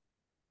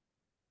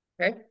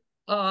 Okay.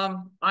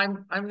 I'm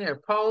there.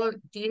 Paula,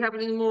 do you have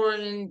any more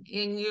in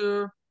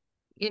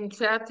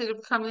chat that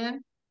have come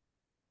in?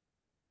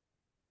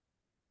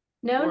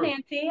 No, Or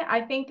Nancy,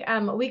 I think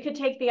we could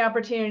take the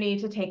opportunity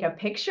to take a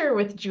picture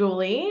with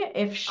Julie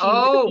if she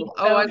would be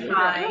I so would.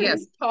 kind.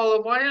 Yes,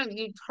 Paula, why don't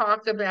you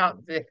talk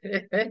about this?